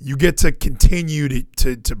 You get to continue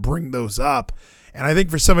to bring those up. And I think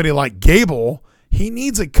for somebody like Gable, he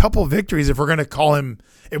needs a couple victories if we're going to call him,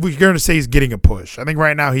 if we're going to say he's getting a push. I think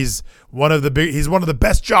right now he's one of the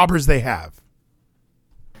best jobbers they have.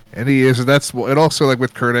 And he is, and also, like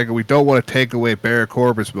with Kurt Angle, we don't want to take away Baron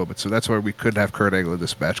Corbin's moment, so that's why we couldn't have Kurt Angle in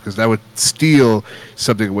this match, because that would steal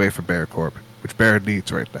something away from Baron Corbin, which Baron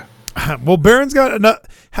needs right now. Well, Baron's got enough,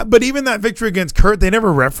 but even that victory against Kurt, they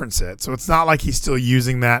never reference it, so it's not like he's still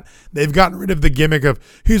using that. They've gotten rid of the gimmick of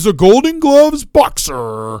he's a Golden Gloves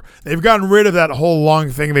boxer. They've gotten rid of that whole long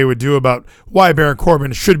thing they would do about why Baron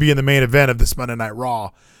Corbin should be in the main event of this Monday Night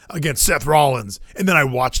Raw against Seth Rollins, and then I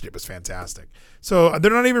watched it. It was fantastic. So they're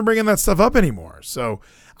not even bringing that stuff up anymore. So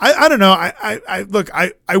I don't know.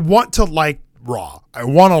 I want to like Raw. I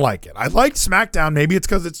want to like it. I liked SmackDown. Maybe it's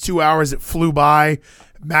because it's 2 hours. It flew by.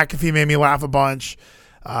 McAfee made me laugh a bunch,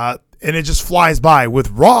 and it just flies by.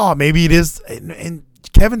 With Raw, maybe it is, and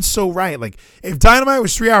Kevin's so right. Like, if Dynamite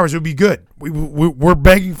was 3 hours, it would be good. We're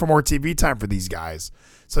begging for more TV time for these guys,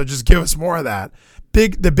 so just give us more of that.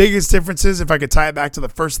 The biggest difference is, if I could tie it back to the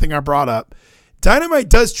first thing I brought up, Dynamite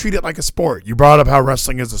does treat it like a sport. You brought up how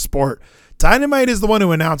wrestling is a sport. Dynamite is the one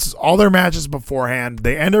who announces all their matches beforehand.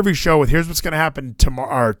 They end every show with, here's what's going to happen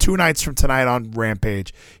tomorrow, or 2 nights from tonight on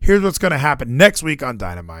Rampage. Here's what's going to happen next week on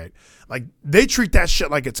Dynamite. Like, they treat that shit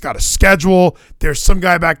like it's got a schedule. There's some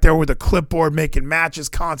guy back there with a clipboard making matches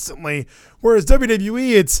constantly. Whereas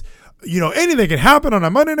WWE, it's, anything can happen on a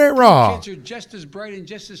Monday Night Raw. Kids are just as bright and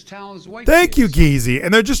just as talented as white Thank kids. you, Geezy.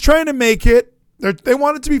 And they're just trying to make it, they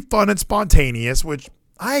want it to be fun and spontaneous, which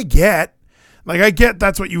I get. Like, I get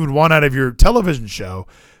that's what you would want out of your television show,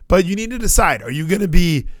 but you need to decide, are you going to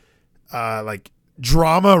be like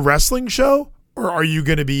drama wrestling show, or are you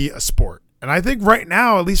going to be a sport? And I think right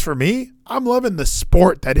now, at least for me, I'm loving the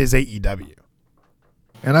sport that is AEW.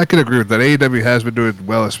 And I can agree with that. AEW has been doing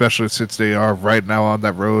well, especially since they are right now on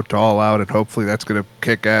that road to All Out, and hopefully that's going to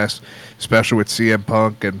kick ass, especially with CM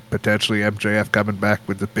Punk and potentially MJF coming back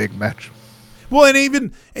with the big match. Well, and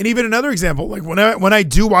even another example, like when I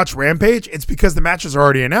do watch Rampage, it's because the matches are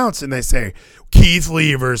already announced and they say Keith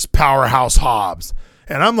Lee versus Powerhouse Hobbs,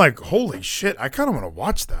 and I'm like, holy shit, I kind of want to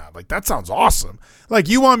watch that. Like, that sounds awesome. Like,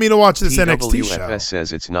 you want me to watch this NXT show? TWFS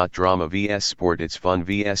says it's not drama vs sport, it's fun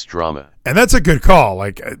vs drama, and that's a good call.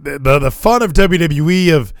 Like, the fun of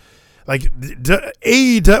WWE, of like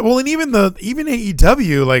AEW, well, and even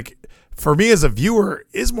AEW, like, for me as a viewer,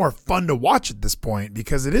 is more fun to watch at this point,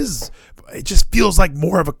 because it just feels like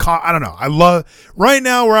more of a I don't know. I love right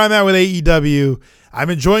now where I'm at with AEW. I'm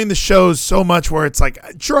enjoying the shows so much where it's like,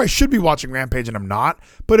 sure, I should be watching Rampage and I'm not,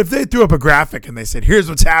 but if they threw up a graphic and they said, here's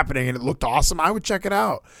what's happening, and it looked awesome, I would check it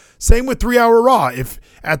out. Same with 3 Hour Raw. If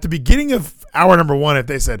at the beginning of hour number 1, if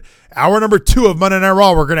they said, hour number 2 of Monday Night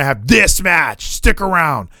Raw, we're going to have this match, stick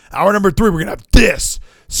around. Hour number 3, we're going to have this,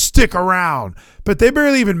 stick around. But they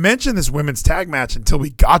barely even mentioned this women's tag match until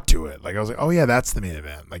we got to it. Like, I was like, oh yeah, that's the main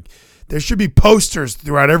event. Like, there should be posters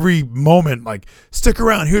throughout every moment, like, stick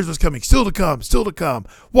around, here's what's coming, still to come,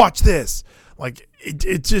 watch this. Like,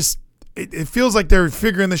 it feels like they're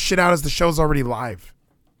figuring this shit out as the show's already live.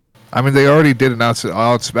 I mean, they already did announce it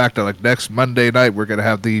on SmackDown. Like, next Monday night, we're going to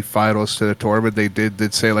have the finals to the tournament. They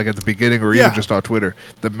did say, like, at the beginning, or even just on Twitter,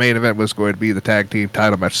 the main event was going to be the tag team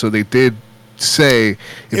title match. So they did say,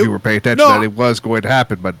 if you were paying attention, that it was going to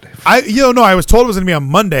happen. But I was told it was going to be on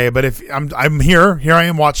Monday, but if I'm here I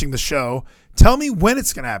am watching the show. Tell me when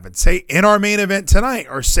it's going to happen. Say in our main event tonight,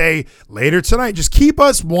 or say later tonight. Just keep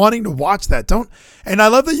us wanting to watch that. And I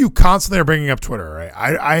love that you constantly are bringing up Twitter. Right?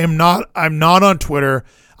 I'm not on Twitter.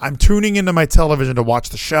 I'm tuning into my television to watch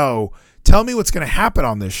the show. Tell me what's going to happen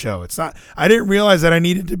on this show. It's not, I didn't realize that I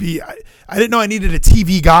needed to be, I didn't know I needed a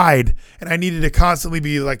TV guide, and I needed to constantly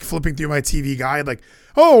be like flipping through my TV guide. Like,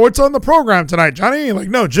 oh, what's on the program tonight, Johnny? Like,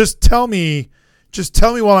 no, just tell me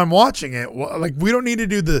while I'm watching it. Well, like, we don't need to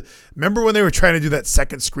do remember when they were trying to do that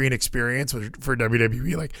second screen experience for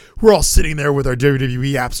WWE? Like, we're all sitting there with our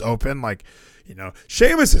WWE apps open. Like, you know,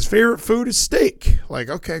 Sheamus's favorite food is steak. Like,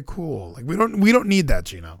 okay, cool. Like, we don't need that,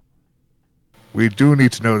 Gino. We do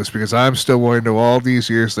need to know this because I'm still wanting to know all these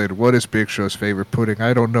years later, what is Big Show's favorite pudding?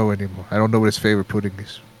 I don't know anymore. I don't know what his favorite pudding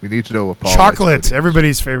is. We need to know what Paul chocolate.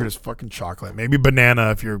 Everybody's favorite is fucking chocolate. Maybe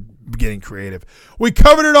banana if you're getting creative. We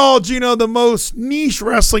covered it all, Gino. The most niche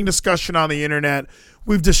wrestling discussion on the internet.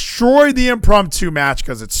 We've destroyed the impromptu match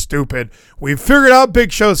because it's stupid. We've figured out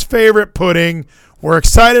Big Show's favorite pudding. We're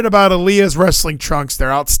excited about Aaliyah's wrestling trunks.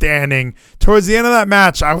 They're outstanding. Towards the end of that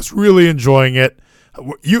match, I was really enjoying it.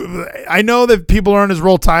 I know that people aren't as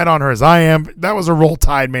Roll Tide on her as I am. That was a Roll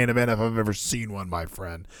Tide main event if I've ever seen one, my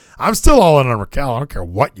friend. I'm still all in on Raquel. I don't care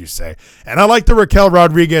what you say. And I like the Raquel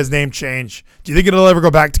Rodriguez name change. Do you think it'll ever go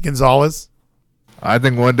back to Gonzalez? I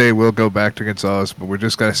think one day we'll go back to Gonzalez, but we're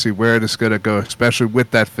just got to see where this is going to go, especially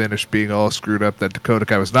with that finish being all screwed up that Dakota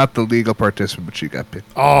Kai was not the legal participant, but she got pinned.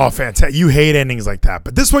 Oh, fantastic. You hate endings like that.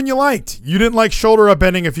 But this one you liked. You didn't like shoulder up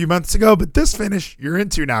ending a few months ago, but this finish you're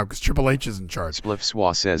into now because Triple H is in charge. Spliff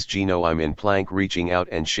Swa says, Gino, I'm in plank reaching out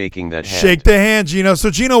and shaking that hand. Shake the hand, Gino.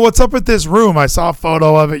 So, Gino, what's up with this room? I saw a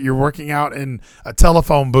photo of it. You're working out in a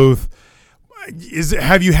telephone booth. Is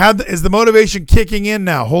the motivation kicking in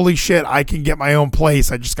now? Holy shit, I can get my own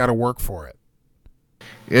place. I just got to work for it.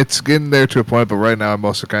 It's getting there to a point, but right now I'm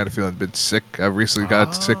also kind of feeling a bit sick. I've recently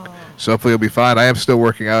got sick, so hopefully it'll be fine. I am still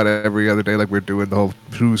working out every other day like we're doing the whole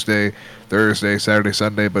Tuesday, Thursday, Saturday,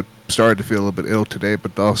 Sunday, but started to feel a little bit ill today,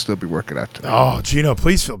 but I'll still be working out today. Oh, Gino,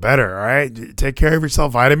 please feel better, all right? Take care of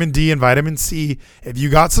yourself. Vitamin D and vitamin C. If you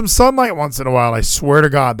got some sunlight once in a while, I swear to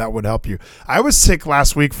God, that would help you. I was sick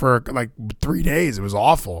last week for like 3 days. It was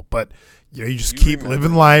awful, but you just keep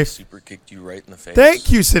living life. Super kicked you right in the face.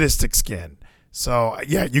 Thank you, Sadistic Skin. So,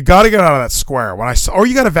 yeah, you got to get out of that square. Or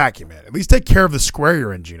you got to vacuum it. At least take care of the square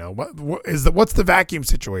you're in, Gino. What's the vacuum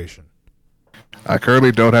situation? I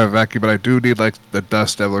currently don't have a vacuum, but I do need like the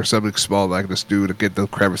dust devil or something small that I can just do to get the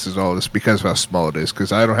crevices and all this because of how small it is.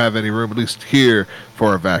 Because I don't have any room, at least here,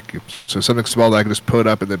 for a vacuum. So something small that I can just put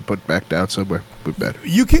up and then put back down somewhere would be better.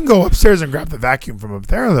 You can go upstairs and grab the vacuum from up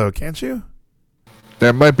there, though, can't you?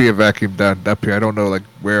 There might be a vacuum down up here. I don't know like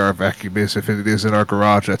where our vacuum is. If it is in our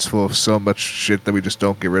garage, that's full of so much shit that we just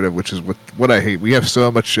don't get rid of, which is what I hate. We have so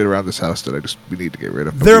much shit around this house that we need to get rid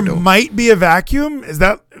of. There might be a vacuum.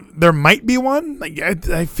 There might be one? Like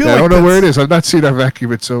I feel like I don't know where it is. I've not seen our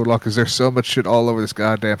vacuum in so long because there's so much shit all over this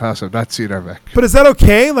goddamn house. I've not seen our vacuum. But is that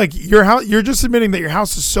okay? Like your house, you're just admitting that your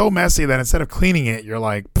house is so messy that instead of cleaning it, you're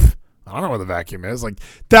like, I don't know where the vacuum is. Like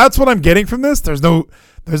that's what I'm getting from this. There's no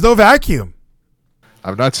vacuum.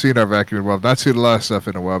 I've not seen our vacuum in a while. I've not seen a lot of stuff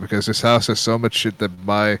in a while because this house has so much shit that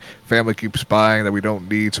my family keeps buying that we don't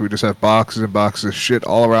need. So we just have boxes and boxes of shit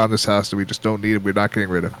all around this house that we just don't need and we're not getting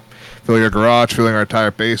rid of. Filling our garage, filling our entire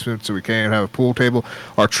basement so we can't even have a pool table.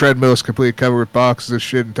 Our treadmill is completely covered with boxes of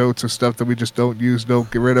shit and totes of stuff that we just don't use, don't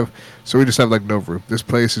get rid of. So we just have like no room. This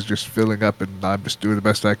place is just filling up and I'm just doing the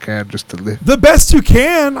best I can just to live. The best you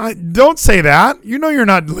can? Don't say that. You know you're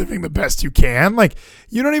not living the best you can. Like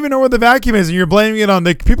you don't even know where the vacuum is and you're blaming it on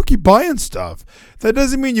people keep buying stuff. That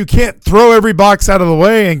doesn't mean you can't throw every box out of the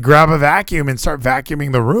way and grab a vacuum and start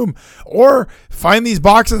vacuuming the room, or find these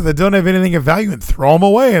boxes that don't have anything of value and throw them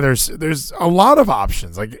away. There's a lot of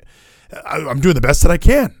options. Like I'm doing the best that I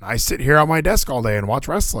can. I sit here on my desk all day and watch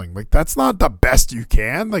wrestling. Like that's not the best you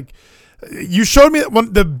can. Like you showed me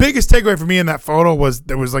the biggest takeaway for me in that photo was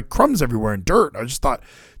there was like crumbs everywhere and dirt. I just thought,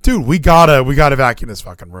 dude, we gotta vacuum this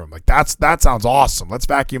fucking room. Like that sounds awesome. Let's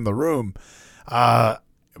vacuum the room.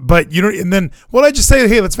 But you know, and then what I just say,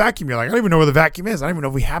 hey, let's vacuum. You're like, I don't even know where the vacuum is. I don't even know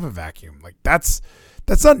if we have a vacuum. Like that's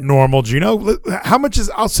not normal, Gino. How much is?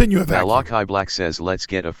 I'll send you a vacuum. Malachi Black says, let's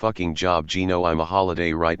get a fucking job, Gino. I'm a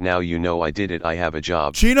holiday right now. You know I did it. I have a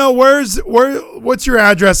job. Gino, what's your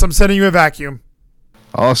address? I'm sending you a vacuum.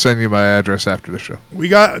 I'll send you my address after the show. We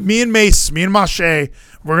got me and Mace, me and Mache.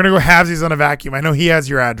 We're gonna go halvesies on a vacuum. I know he has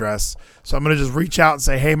your address, so I'm gonna just reach out and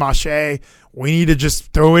say, hey, Mache, we need to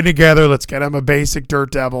just throw it together. Let's get him a basic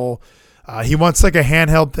Dirt Devil. He wants like a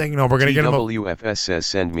handheld thing. No, we're gonna get him. WFS says,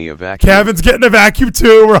 send me a vacuum. Kevin's getting a vacuum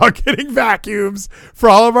too. We're all getting vacuums for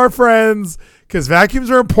all of our friends because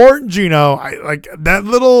vacuums are important, Gino. I like that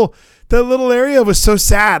little area was so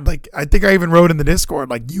sad. Like I think I even wrote in the Discord,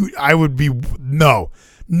 like I would be no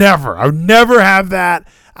Never. I would never have that.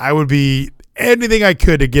 I would be anything I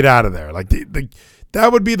could to get out of there. Like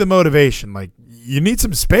that would be the motivation. Like, you need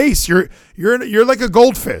some space. You're like a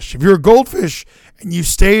goldfish. If you're a goldfish and you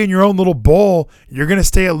stay in your own little bowl, you're gonna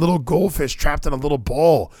stay a little goldfish trapped in a little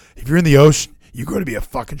bowl. If you're in the ocean, you're going to be a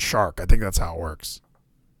fucking shark. I think that's how it works.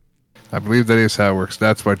 I believe that is how it works.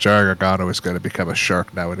 That's why Johnny Gargano is going to become a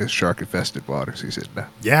shark now in his shark-infested waters he's in now.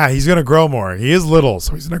 Yeah, he's going to grow more. He is little,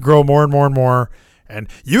 so he's going to grow more and more and more. And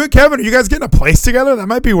you and Kevin, are you guys getting a place together? That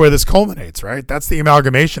might be where this culminates, right? That's the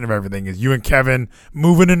amalgamation of everything, is you and Kevin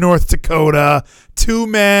moving to North Dakota, 2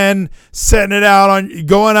 men, setting it out on,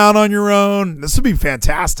 going out on your own. This would be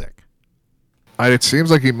fantastic. It seems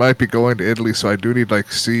like he might be going to Italy, so I do need to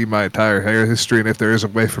see my entire hair history, and if there is a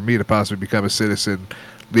way for me to possibly become a citizen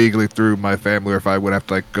legally through my family, or if I would have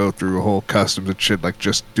to go through a whole customs and shit,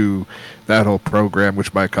 just do that whole program,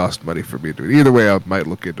 which might cost money for me to do it. Either way, I might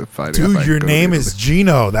look into finding out. Dude, your name is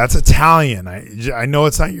Gino. That's Italian. I know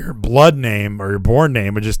it's not your blood name or your born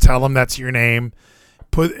name, but just tell them that's your name.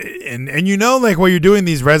 What you're doing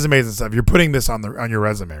these resumes and stuff, you're putting this on your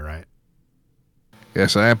resume, right?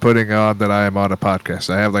 Yes, I am putting on that I am on a podcast.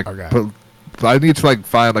 I have okay. I need to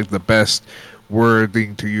find the best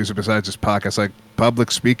wording to use besides just podcast. Public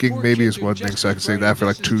speaking maybe is one thing, so I can say that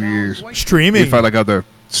for 2 years. Streaming. Find other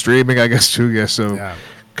streaming, I guess, too. Yeah, so yeah.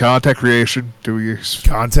 Content creation, 2 years.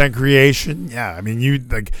 Content creation, yeah. I mean, you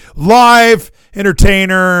live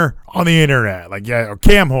entertainer on the internet, or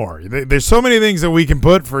cam whore. There's so many things that we can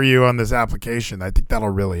put for you on this application. I think that'll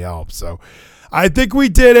really help. So I think we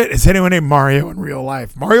did it. Is anyone named Mario in real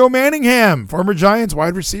life? Mario Manningham, former Giants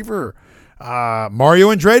wide receiver.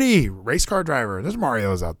 Mario Andretti, race car driver. There's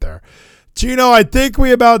Marios out there. Gino, I think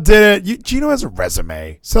we about did it. Gino has a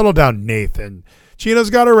resume. Settle down, Nathan. Gino's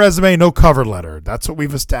got a resume, no cover letter. That's what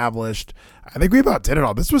we've established. I think we about did it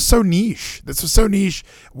all. This was so niche.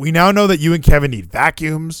 We now know that you and Kevin need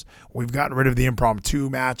vacuums. We've gotten rid of the impromptu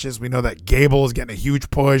matches. We know that Gable is getting a huge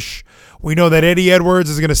push. We know that Eddie Edwards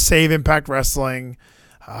is going to save Impact Wrestling.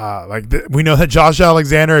 We know that Josh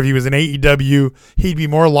Alexander, if he was in AEW, he'd be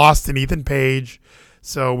more lost than Ethan Page.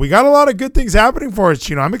 So we got a lot of good things happening for us.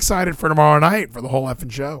 I'm excited for tomorrow night for the whole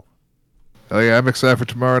effing show. Oh yeah, I'm excited for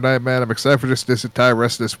tomorrow night, man. I'm excited for just this entire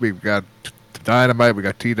rest of this week. We got Dynamite, we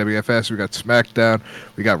got TWFS, we got SmackDown,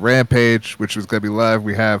 we got Rampage, which is going to be live.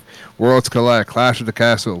 We have Worlds Collide, Clash of the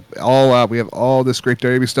Castle, all out. We have all this great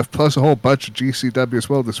WWE stuff, plus a whole bunch of GCW as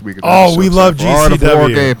well this week. Oh, we love GCW. War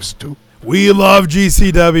games too. We love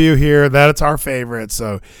GCW here. That's our favorite.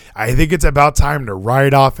 So I think it's about time to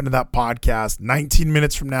ride off into that podcast. 19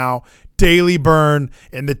 minutes from now, Daily Burn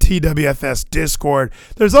in the TWFS Discord.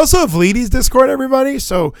 There's also a Vlides Discord, everybody.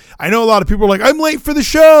 So I know a lot of people are like, I'm late for the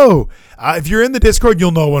show. If you're in the Discord,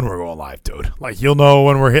 you'll know when we're going live, dude. You'll know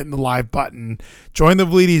when we're hitting the live button. Join the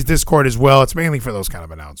Vlides Discord as well. It's mainly for those kind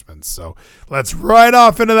of announcements. So let's ride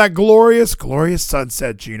off into that glorious, glorious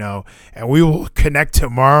sunset, Gino. And we will connect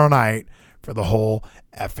tomorrow night for the whole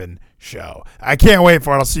effing show. I can't wait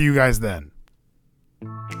for it. I'll see you guys then.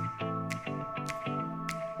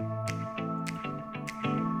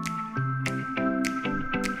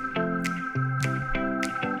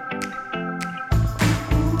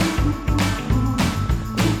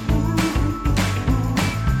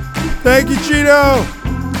 Thank you, Gino.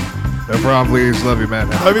 No problem, please. Love you, man.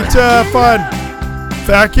 Love you too. Have fun.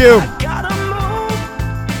 Vacuum.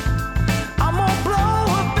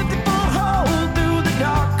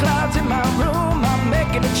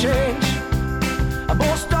 Change. I'm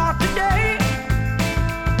gonna start today.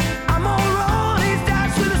 I'm gonna roll these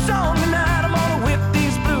dice with a song tonight. I'm gonna whip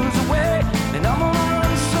these blues away, and I'm gonna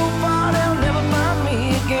run so far they'll never find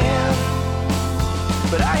me again.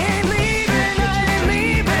 But I ain't leaving.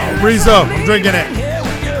 Oh, Rizzo, I'm drinking it. Here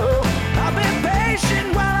we go. I've been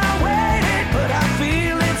patient while I waited, but I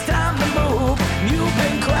feel it's time to move. You've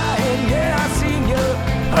been crying, yeah, I've seen you.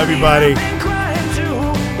 Love you, buddy. I've been crying too,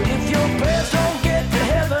 but if your prayers don't get to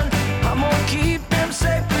heaven, I'm gonna keep them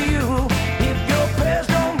safe for you. If your prayers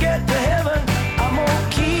don't get to heaven, I'm gonna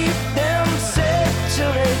keep them safe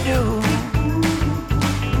till they do.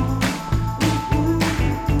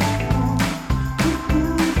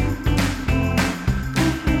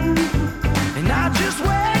 And I just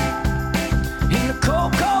wait in the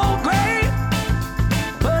cold, cold gray,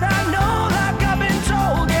 but I know like I've been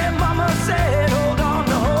told, yeah, mama said, hold on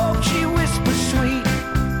to hope. She whispered sweet,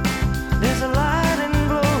 there's a light and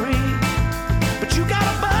glory, but you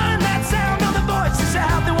gotta burn that sound of the voices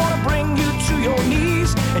out. They wanna bring you to your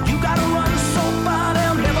knees, and you gotta run so far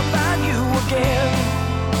they'll never find you again.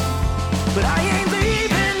 But I ain't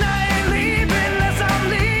leaving unless I'm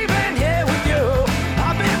leaving here with you.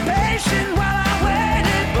 I've been patient while I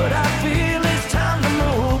waited,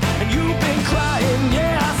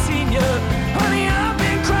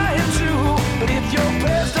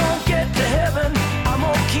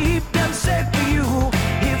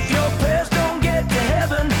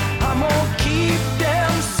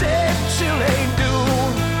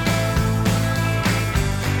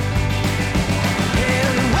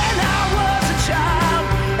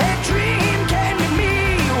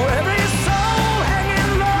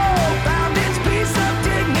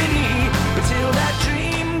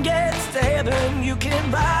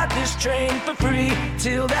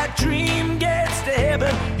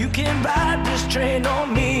 heaven. You can ride this train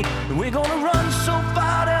on me. And we're gonna run so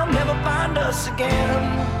far they'll never find us again.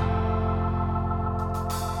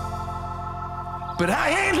 But I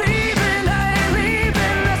ain't leaving.